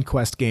Pokemon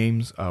Conquest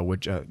games,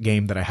 which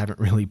game that I haven't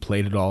really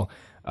played at all.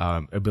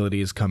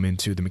 Abilities come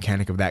into the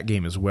mechanic of that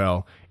game as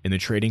well. In the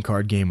trading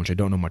card game, which I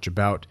don't know much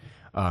about,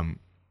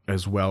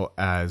 as well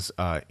as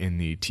in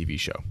the TV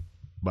show.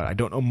 But I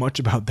don't know much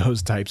about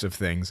those types of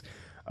things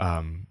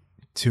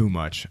too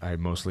much. I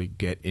mostly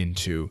get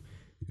into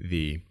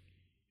the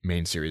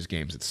main series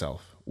games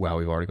itself. Wow,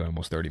 we've already gone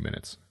almost 30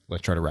 minutes.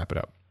 Let's try to wrap it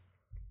up.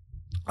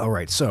 All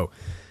right, so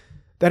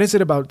that is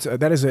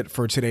it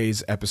for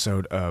today's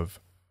episode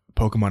of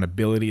Pokemon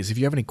Abilities. If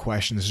you have any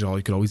questions at all,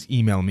 you can always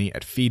email me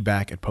at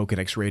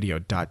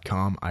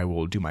feedback@pokedexradio.com. I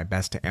will do my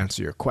best to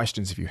answer your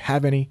questions if you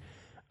have any.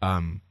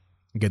 Again,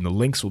 the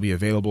links will be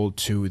available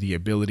to the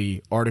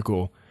ability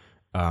article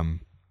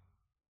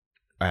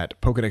at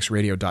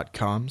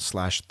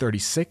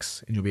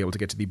pokedexradio.com/36, and you'll be able to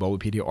get to the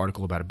Bulbapedia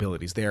article about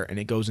abilities there, and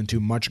it goes into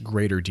much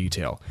greater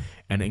detail,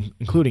 and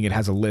including it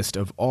has a list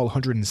of all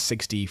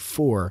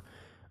 164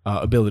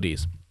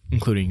 abilities,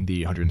 including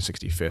the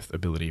 165th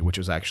ability, which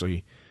is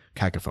actually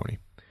Cacophony,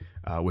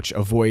 which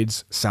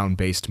avoids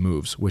sound-based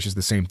moves, which is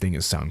the same thing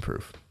as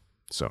soundproof.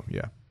 So,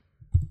 yeah.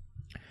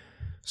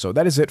 So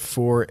that is it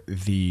for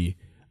the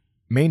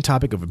main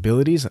topic of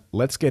abilities.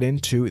 Let's get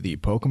into the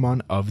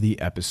Pokemon of the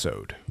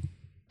episode.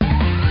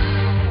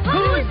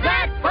 Who's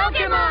that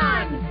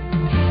Pokemon?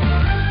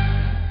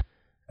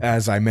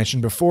 As I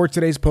mentioned before,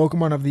 today's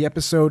Pokemon of the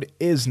episode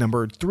is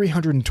number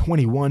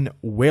 321,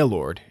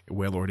 Wailord.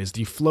 Wailord is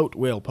the Float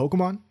Whale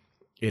Pokemon.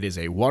 It is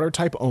a water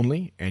type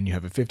only, and you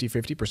have a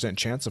 50-50%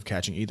 chance of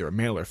catching either a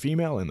male or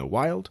female in the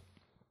wild.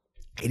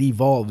 It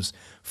evolves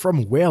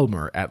from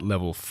Wailmer at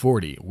level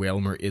 40.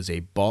 Wailmer is the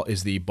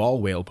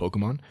ball whale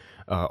Pokemon,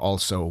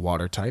 also a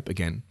water type.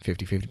 Again,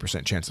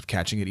 50-50% chance of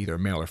catching it either a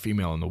male or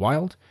female in the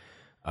wild.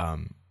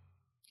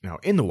 Now,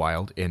 in the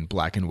wild, in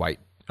Black and White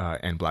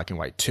and Black and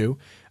White 2,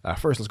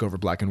 first let's go over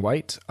Black and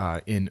White.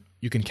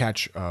 You can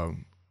catch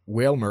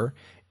Whalmer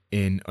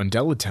in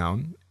Undella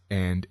Town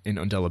and in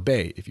Undella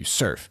Bay if you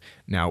surf.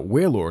 Now,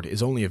 Wailord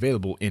is only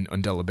available in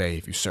Undella Bay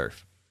if you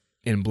surf.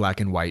 In Black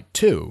and White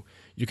 2,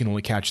 you can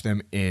only catch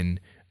them in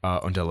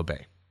Undella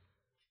Bay.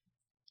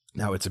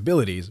 Now, its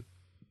abilities,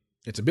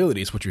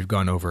 which we've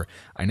gone over,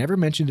 I never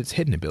mentioned its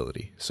hidden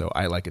ability, so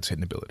I like its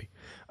hidden ability.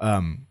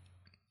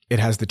 It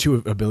has the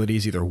two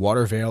abilities, either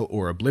Water Veil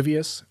or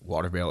Oblivious.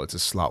 Water Veil, it's a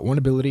slot 1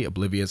 ability.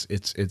 Oblivious,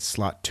 it's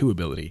slot 2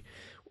 ability.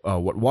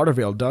 What Water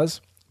Veil does,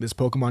 this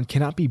Pokemon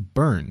cannot be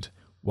burned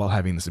while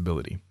having this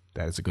ability.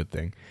 That is a good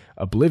thing.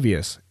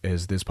 Oblivious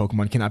is this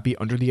Pokemon cannot be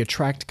under the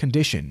attract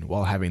condition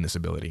while having this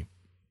ability.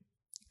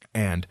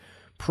 And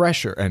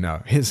Pressure, and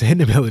his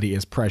hidden ability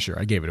is Pressure.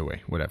 I gave it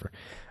away, whatever.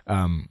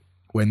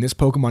 When this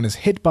Pokemon is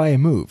hit by a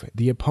move,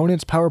 the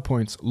opponent's power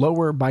points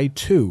lower by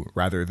 2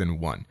 rather than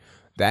 1.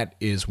 That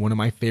is one of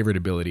my favorite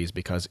abilities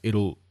because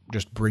it'll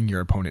just bring your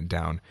opponent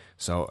down,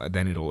 so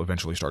then it'll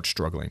eventually start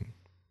struggling.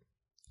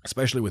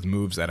 Especially with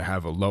moves that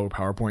have a low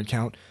power point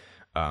count,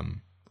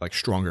 like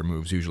stronger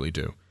moves usually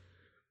do.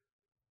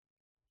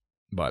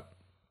 But,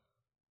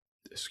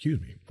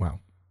 excuse me, wow.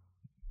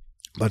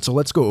 But so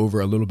let's go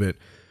over a little bit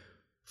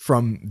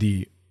from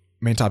the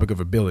main topic of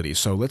abilities.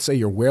 So let's say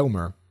your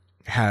Wailmer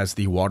has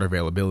the Water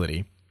Veil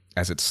ability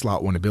as its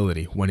slot 1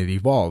 ability. When it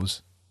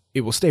evolves,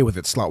 it will stay with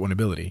its slot 1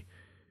 ability.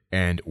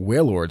 And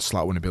Wailord's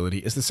slot 1 ability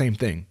is the same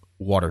thing,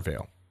 Water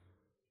Veil.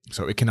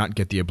 So it cannot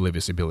get the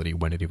Oblivious ability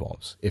when it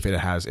evolves, if it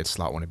has its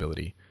slot 1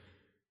 ability.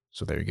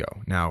 So there you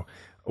go. Now,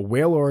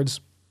 Wailord's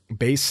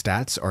base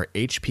stats are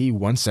HP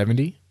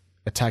 170,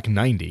 Attack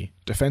 90,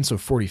 Defense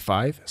of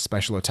 45,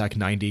 Special Attack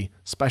 90,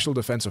 Special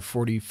Defense of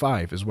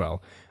 45 as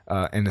well,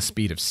 and a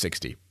speed of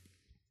 60.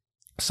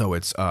 So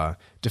its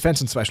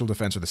Defense and Special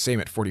Defense are the same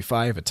at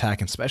 45,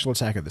 Attack and Special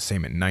Attack are the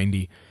same at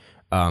 90.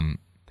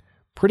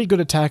 Pretty good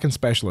attack and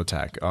special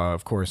attack.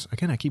 Of course,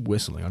 again, I keep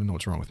whistling. I don't know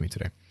what's wrong with me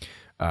today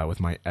with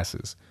my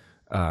S's.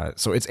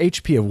 So its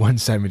HP of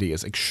 170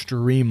 is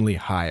extremely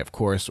high. Of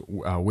course,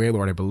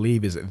 Wailord, I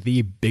believe, is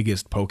the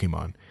biggest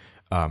Pokemon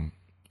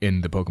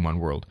in the Pokemon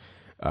world.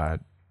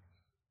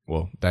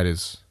 Well, that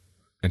is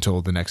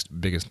until the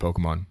next biggest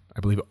Pokemon. I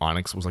believe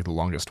Onix was like the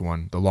longest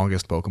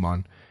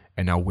Pokemon,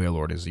 and now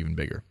Wailord is even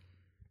bigger.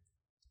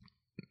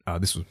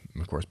 This was,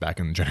 of course, back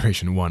in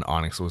Generation 1,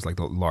 Onix was like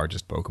the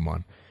largest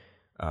Pokemon.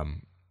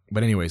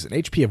 But anyways, an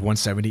HP of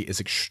 170 is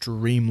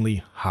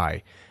extremely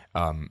high.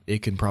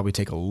 It can probably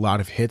take a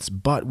lot of hits,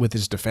 but with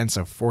its defense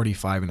of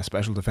 45 and a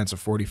special defense of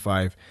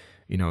 45,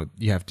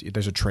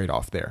 there's a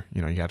trade-off there.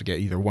 You have to get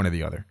either one or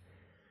the other.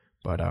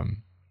 But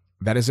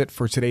that is it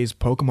for today's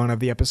Pokemon of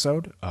the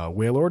episode,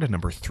 Wailord,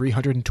 number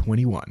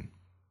 321.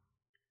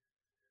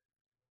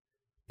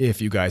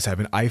 If you guys have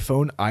an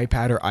iPhone,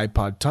 iPad, or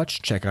iPod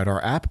Touch, check out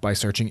our app by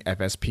searching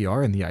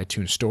FSPR in the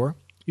iTunes Store.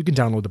 You can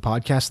download the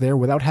podcast there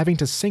without having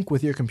to sync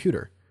with your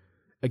computer.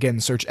 Again,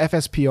 search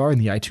FSPR in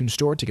the iTunes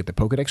Store to get the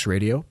Pokedex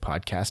Radio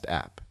podcast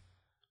app.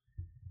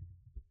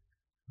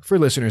 For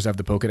listeners of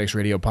the Pokedex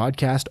Radio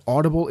podcast,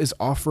 Audible is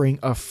offering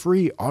a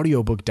free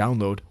audiobook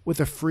download with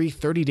a free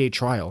 30-day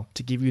trial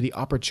to give you the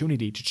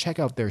opportunity to check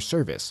out their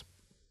service.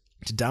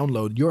 To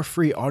download your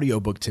free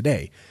audiobook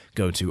today,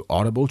 go to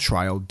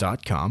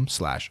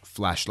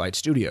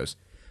audibletrial.com/flashlightstudios.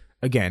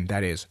 Again,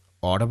 that is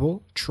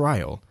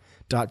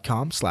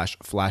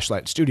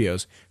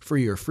audibletrial.com/flashlightstudios for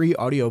your free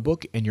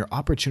audiobook and your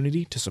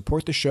opportunity to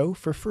support the show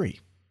for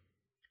free.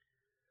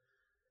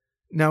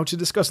 Now, to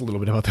discuss a little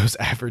bit about those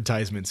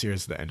advertisements,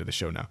 here's the end of the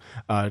show now.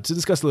 To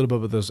discuss a little bit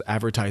about those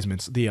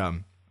advertisements,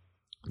 the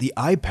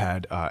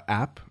iPad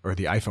app, or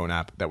the iPhone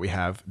app that we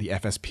have, the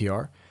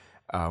FSPR,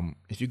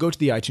 if you go to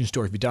the iTunes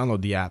Store, if you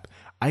download the app,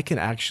 I can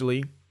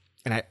actually,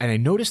 and I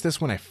noticed this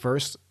when I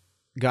first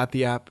got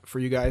the app for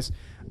you guys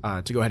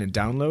to go ahead and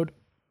download,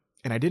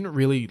 and I didn't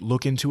really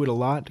look into it a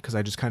lot because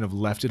I just kind of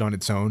left it on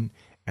its own,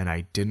 and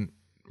I didn't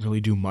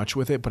really do much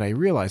with it, but I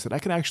realized that I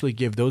can actually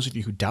give those of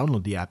you who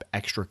download the app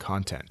extra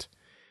content,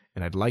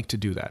 and I'd like to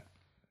do that.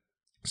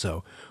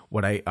 So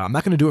I'm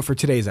not going to do it for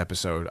today's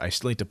episode. I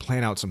still need to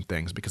plan out some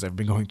things because I've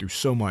been going through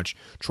so much,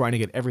 trying to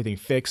get everything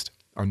fixed,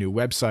 our new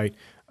website,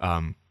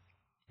 and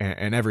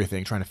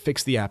everything, trying to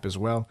fix the app as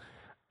well,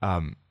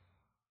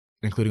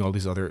 including all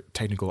these other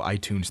technical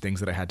iTunes things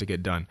that I had to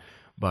get done.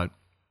 But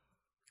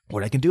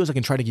what I can do is I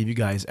can try to give you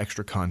guys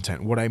extra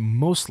content. What I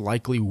most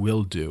likely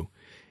will do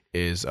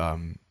is,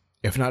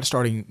 if not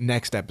starting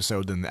next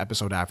episode, then the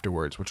episode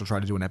afterwards, which I'll try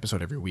to do an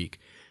episode every week,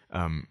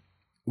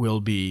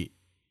 will be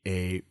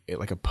a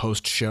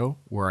post show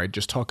where I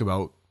just talk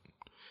about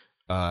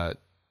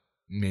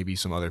maybe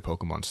some other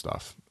Pokemon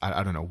stuff.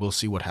 I don't know. We'll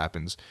see what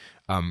happens.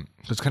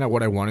 That's kind of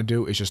what I want to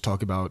do, is just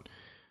talk about,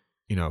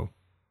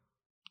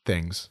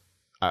 things.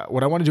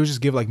 What I want to do is just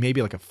give maybe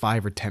a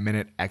 5 or 10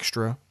 minute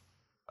extra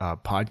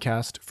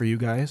podcast for you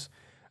guys,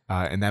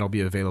 and that'll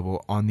be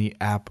available on the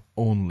app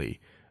only.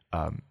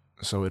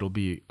 So it'll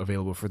be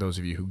available for those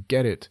of you who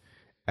get it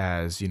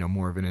as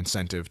more of an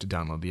incentive to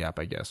download the app,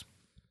 I guess.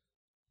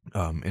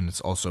 And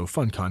it's also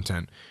fun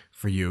content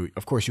for you.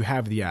 Of course, you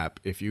have the app.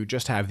 If you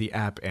just have the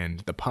app and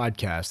the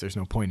podcast, there's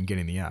no point in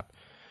getting the app.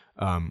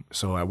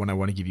 So what I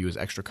want to give you is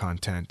extra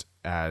content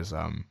as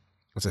a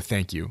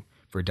thank you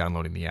for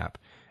downloading the app,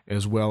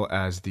 as well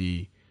as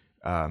the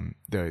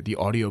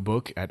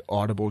audiobook at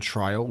Audible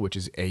Trial, which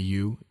is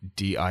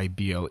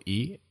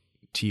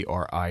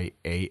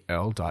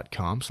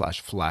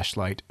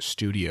audibletrial.com/Flashlight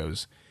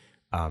Studios.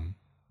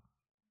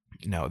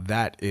 Now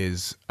that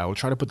is, I will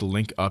try to put the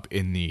link up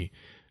in the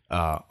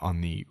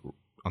on the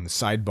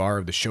sidebar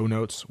of the show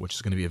notes, which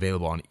is going to be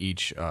available on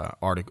each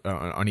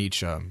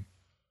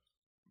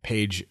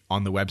page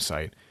on the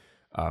website.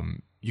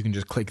 You can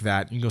just click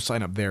that. You can go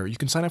sign up there. You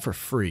can sign up for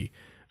free,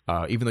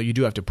 even though you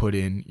do have to put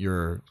in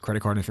your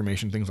credit card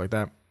information, things like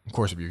that. Of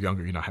course, if you're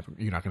younger, you're not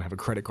going to have a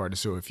credit card.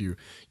 So if you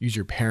use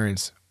your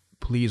parents,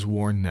 please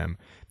warn them.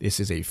 This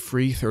is a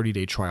free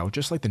 30-day trial,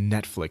 just like the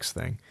Netflix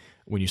thing.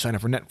 When you sign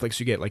up for Netflix,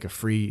 you get like a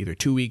free either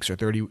 2 weeks or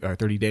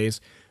 30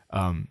 days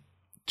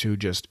to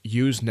just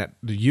use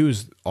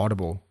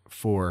Audible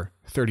for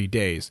 30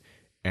 days.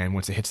 And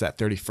once it hits that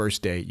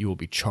 31st day, you will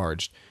be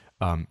charged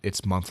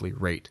its monthly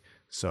rate.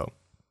 So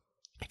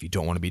if you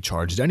don't want to be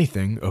charged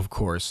anything, of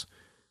course,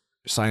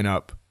 sign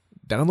up,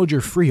 download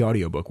your free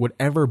audiobook,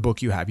 whatever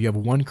book you have. You have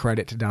 1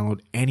 credit to download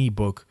any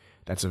book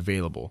that's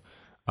available.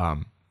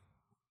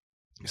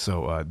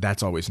 So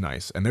that's always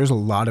nice. And there's a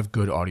lot of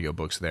good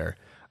audiobooks there.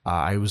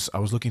 I was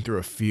looking through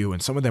a few,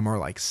 and some of them are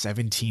like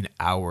 17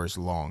 hours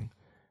long.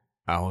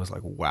 I was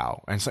like,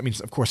 wow. And so, I mean,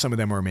 of course, some of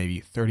them are maybe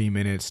 30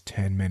 minutes,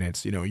 10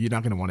 minutes. You know, you're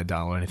not going to want to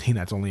download anything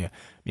that's only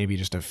maybe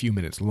just a few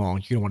minutes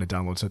long. You're going to want to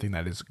download something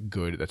that is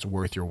good, that's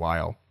worth your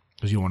while,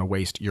 because you don't want to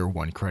waste your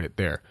 1 credit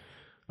there.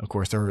 Of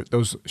course,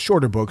 those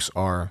shorter books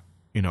are,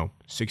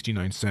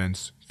 69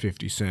 cents,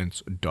 50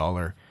 cents,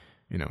 $1,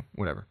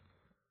 whatever.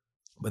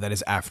 But that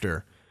is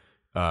after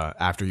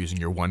using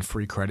your 1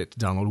 free credit to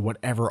download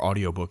whatever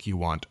audiobook you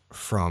want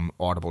from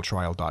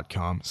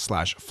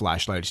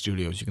audibletrial.com/Flashlight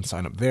Studios. You can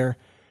sign up there.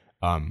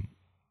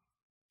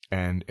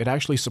 And it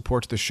actually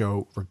supports the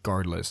show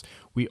regardless.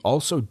 We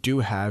also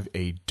do have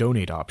a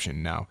donate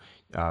option now.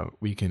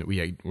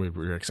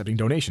 We're accepting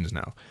donations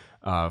now.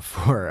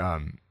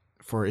 For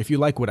if you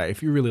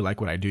really like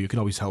what I do, you can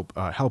always help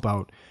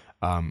out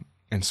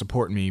and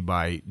support me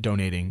by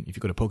donating. If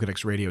you go to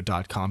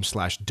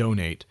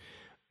pokedexradio.com/donate,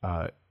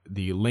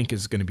 the link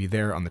is going to be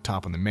there on the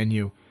top on the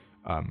menu.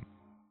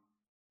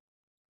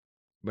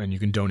 And you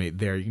can donate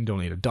there. You can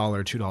donate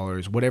 $1,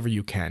 $2, whatever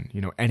you can.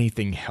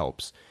 Anything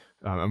helps.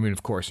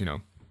 Of course,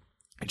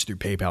 it's through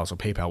PayPal, so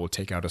PayPal will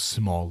take out a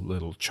small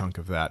little chunk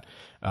of that.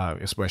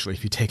 Especially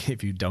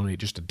if you donate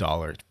just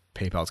 $1,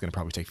 PayPal is going to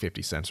probably take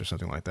 50 cents or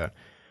something like that.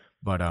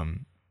 But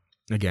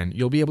again,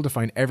 you'll be able to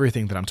find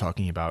everything that I'm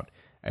talking about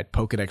at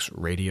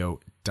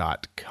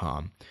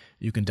pokedexradio.com.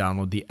 You can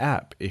download the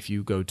app if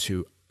you go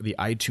to the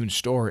iTunes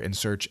store and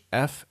search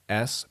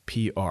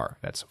FSPR.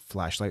 That's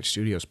Flashlight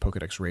Studios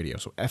Pokedex Radio.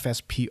 So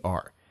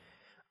FSPR.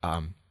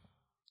 And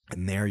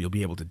there you'll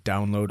be able to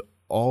download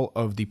all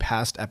of the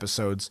past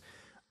episodes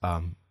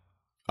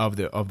of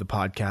the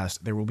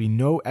podcast. There will be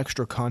no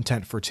extra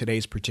content for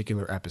today's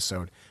particular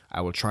episode. I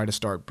will try to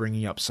start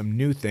bringing up some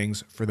new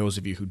things for those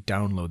of you who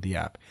download the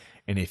app.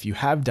 And if you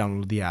have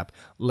downloaded the app,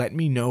 let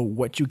me know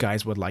what you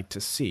guys would like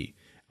to see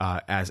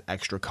as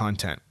extra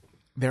content.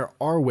 There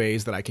are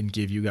ways that I can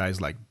give you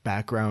guys like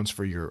backgrounds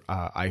for your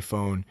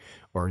iPhone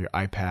or your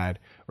iPad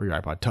or your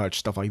iPod Touch,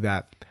 stuff like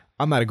that.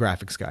 I'm not a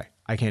graphics guy.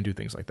 I can't do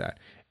things like that.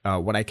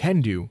 What I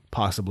can do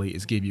possibly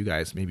is give you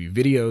guys maybe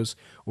videos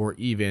or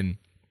even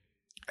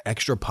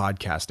extra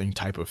podcasting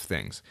type of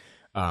things.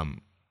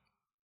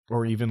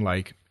 Or even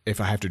like if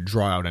I have to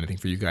draw out anything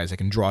for you guys, I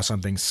can draw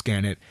something,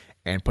 scan it,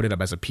 and put it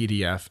up as a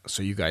PDF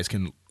so you guys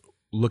can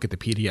look at the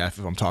PDF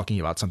if I'm talking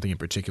about something in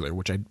particular,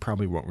 which I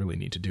probably won't really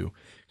need to do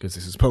because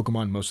this is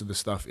Pokemon. Most of the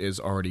stuff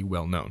is already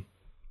well known.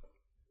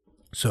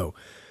 So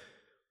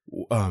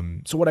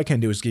what I can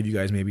do is give you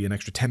guys maybe an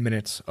extra 10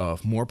 minutes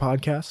of more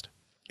podcast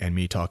and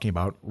me talking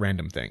about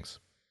random things.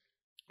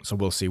 So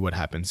we'll see what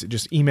happens.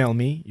 Just email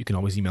me. You can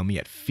always email me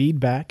at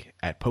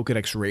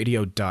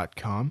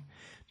feedback@pokedexradio.com.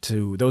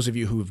 To those of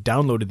you who have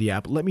downloaded the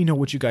app, let me know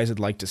what you guys would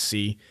like to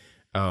see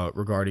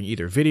regarding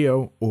either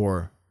video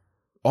or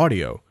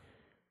audio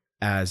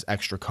as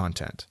extra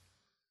content.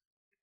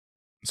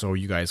 So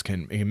you guys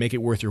can make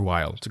it worth your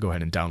while to go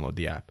ahead and download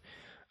the app.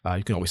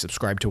 You can always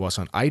subscribe to us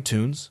on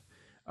iTunes.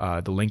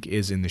 The link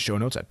is in the show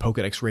notes at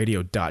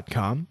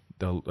pokedexradio.com.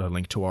 The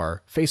link to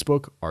our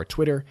Facebook, our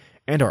Twitter,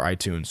 and our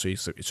iTunes, so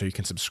you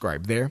can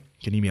subscribe there.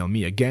 You can email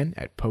me again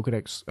at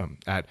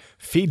at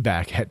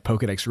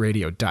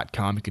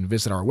feedback@pokedexradio.com. You can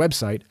visit our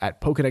website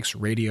at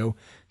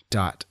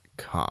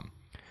pokedexradio.com.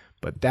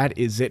 But that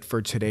is it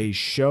for today's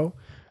show.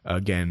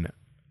 Again,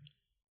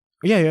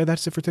 yeah,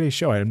 that's it for today's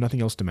show. I have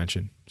nothing else to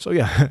mention. So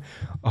yeah,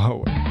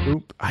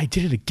 I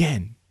did it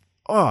again.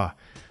 Oh,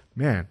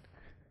 man.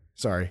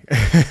 Sorry.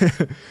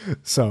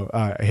 So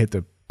I hit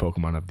the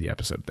Pokemon of the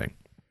episode thing.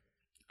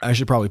 I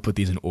should probably put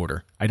these in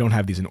order. I don't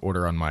have these in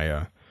order on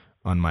my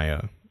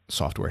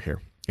software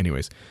here.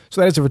 Anyways,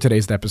 so that is it for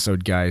today's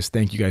episode, guys.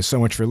 Thank you guys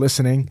so much for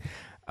listening.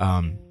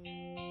 I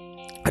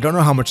don't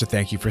know how much to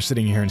thank you for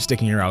sitting here and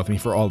sticking around with me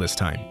for all this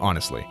time,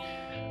 honestly.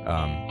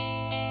 But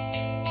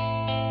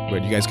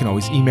you guys can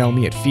always email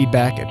me at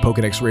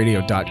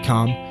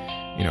feedback@pokedexradio.com.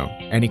 You know,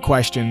 any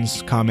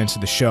questions, comments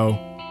of the show,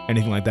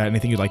 anything like that,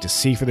 anything you'd like to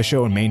see for the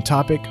show and main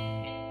topic,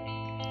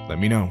 let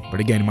me know. But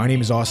again, my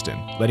name is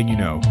Austin, letting you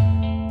know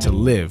to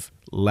live,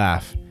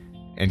 laugh,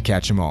 and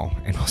catch them all.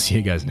 And I'll see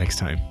you guys next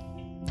time.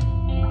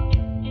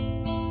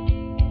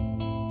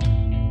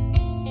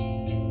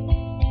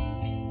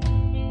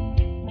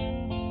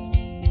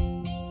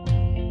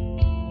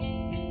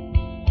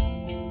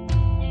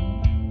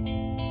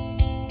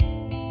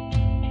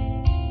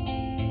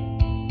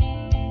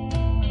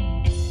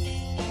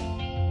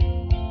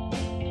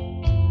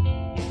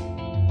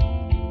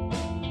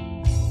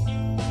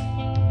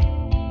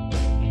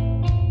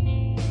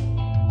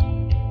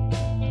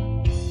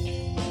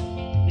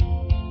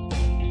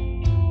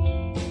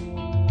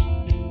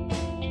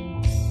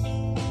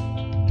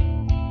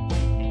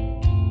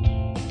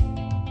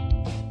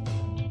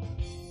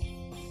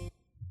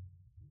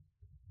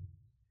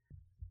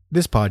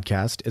 This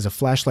podcast is a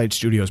Flashlight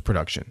Studios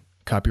production.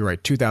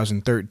 Copyright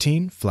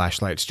 2013,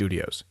 Flashlight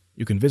Studios.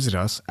 You can visit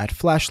us at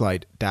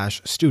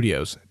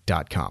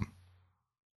flashlight-studios.com.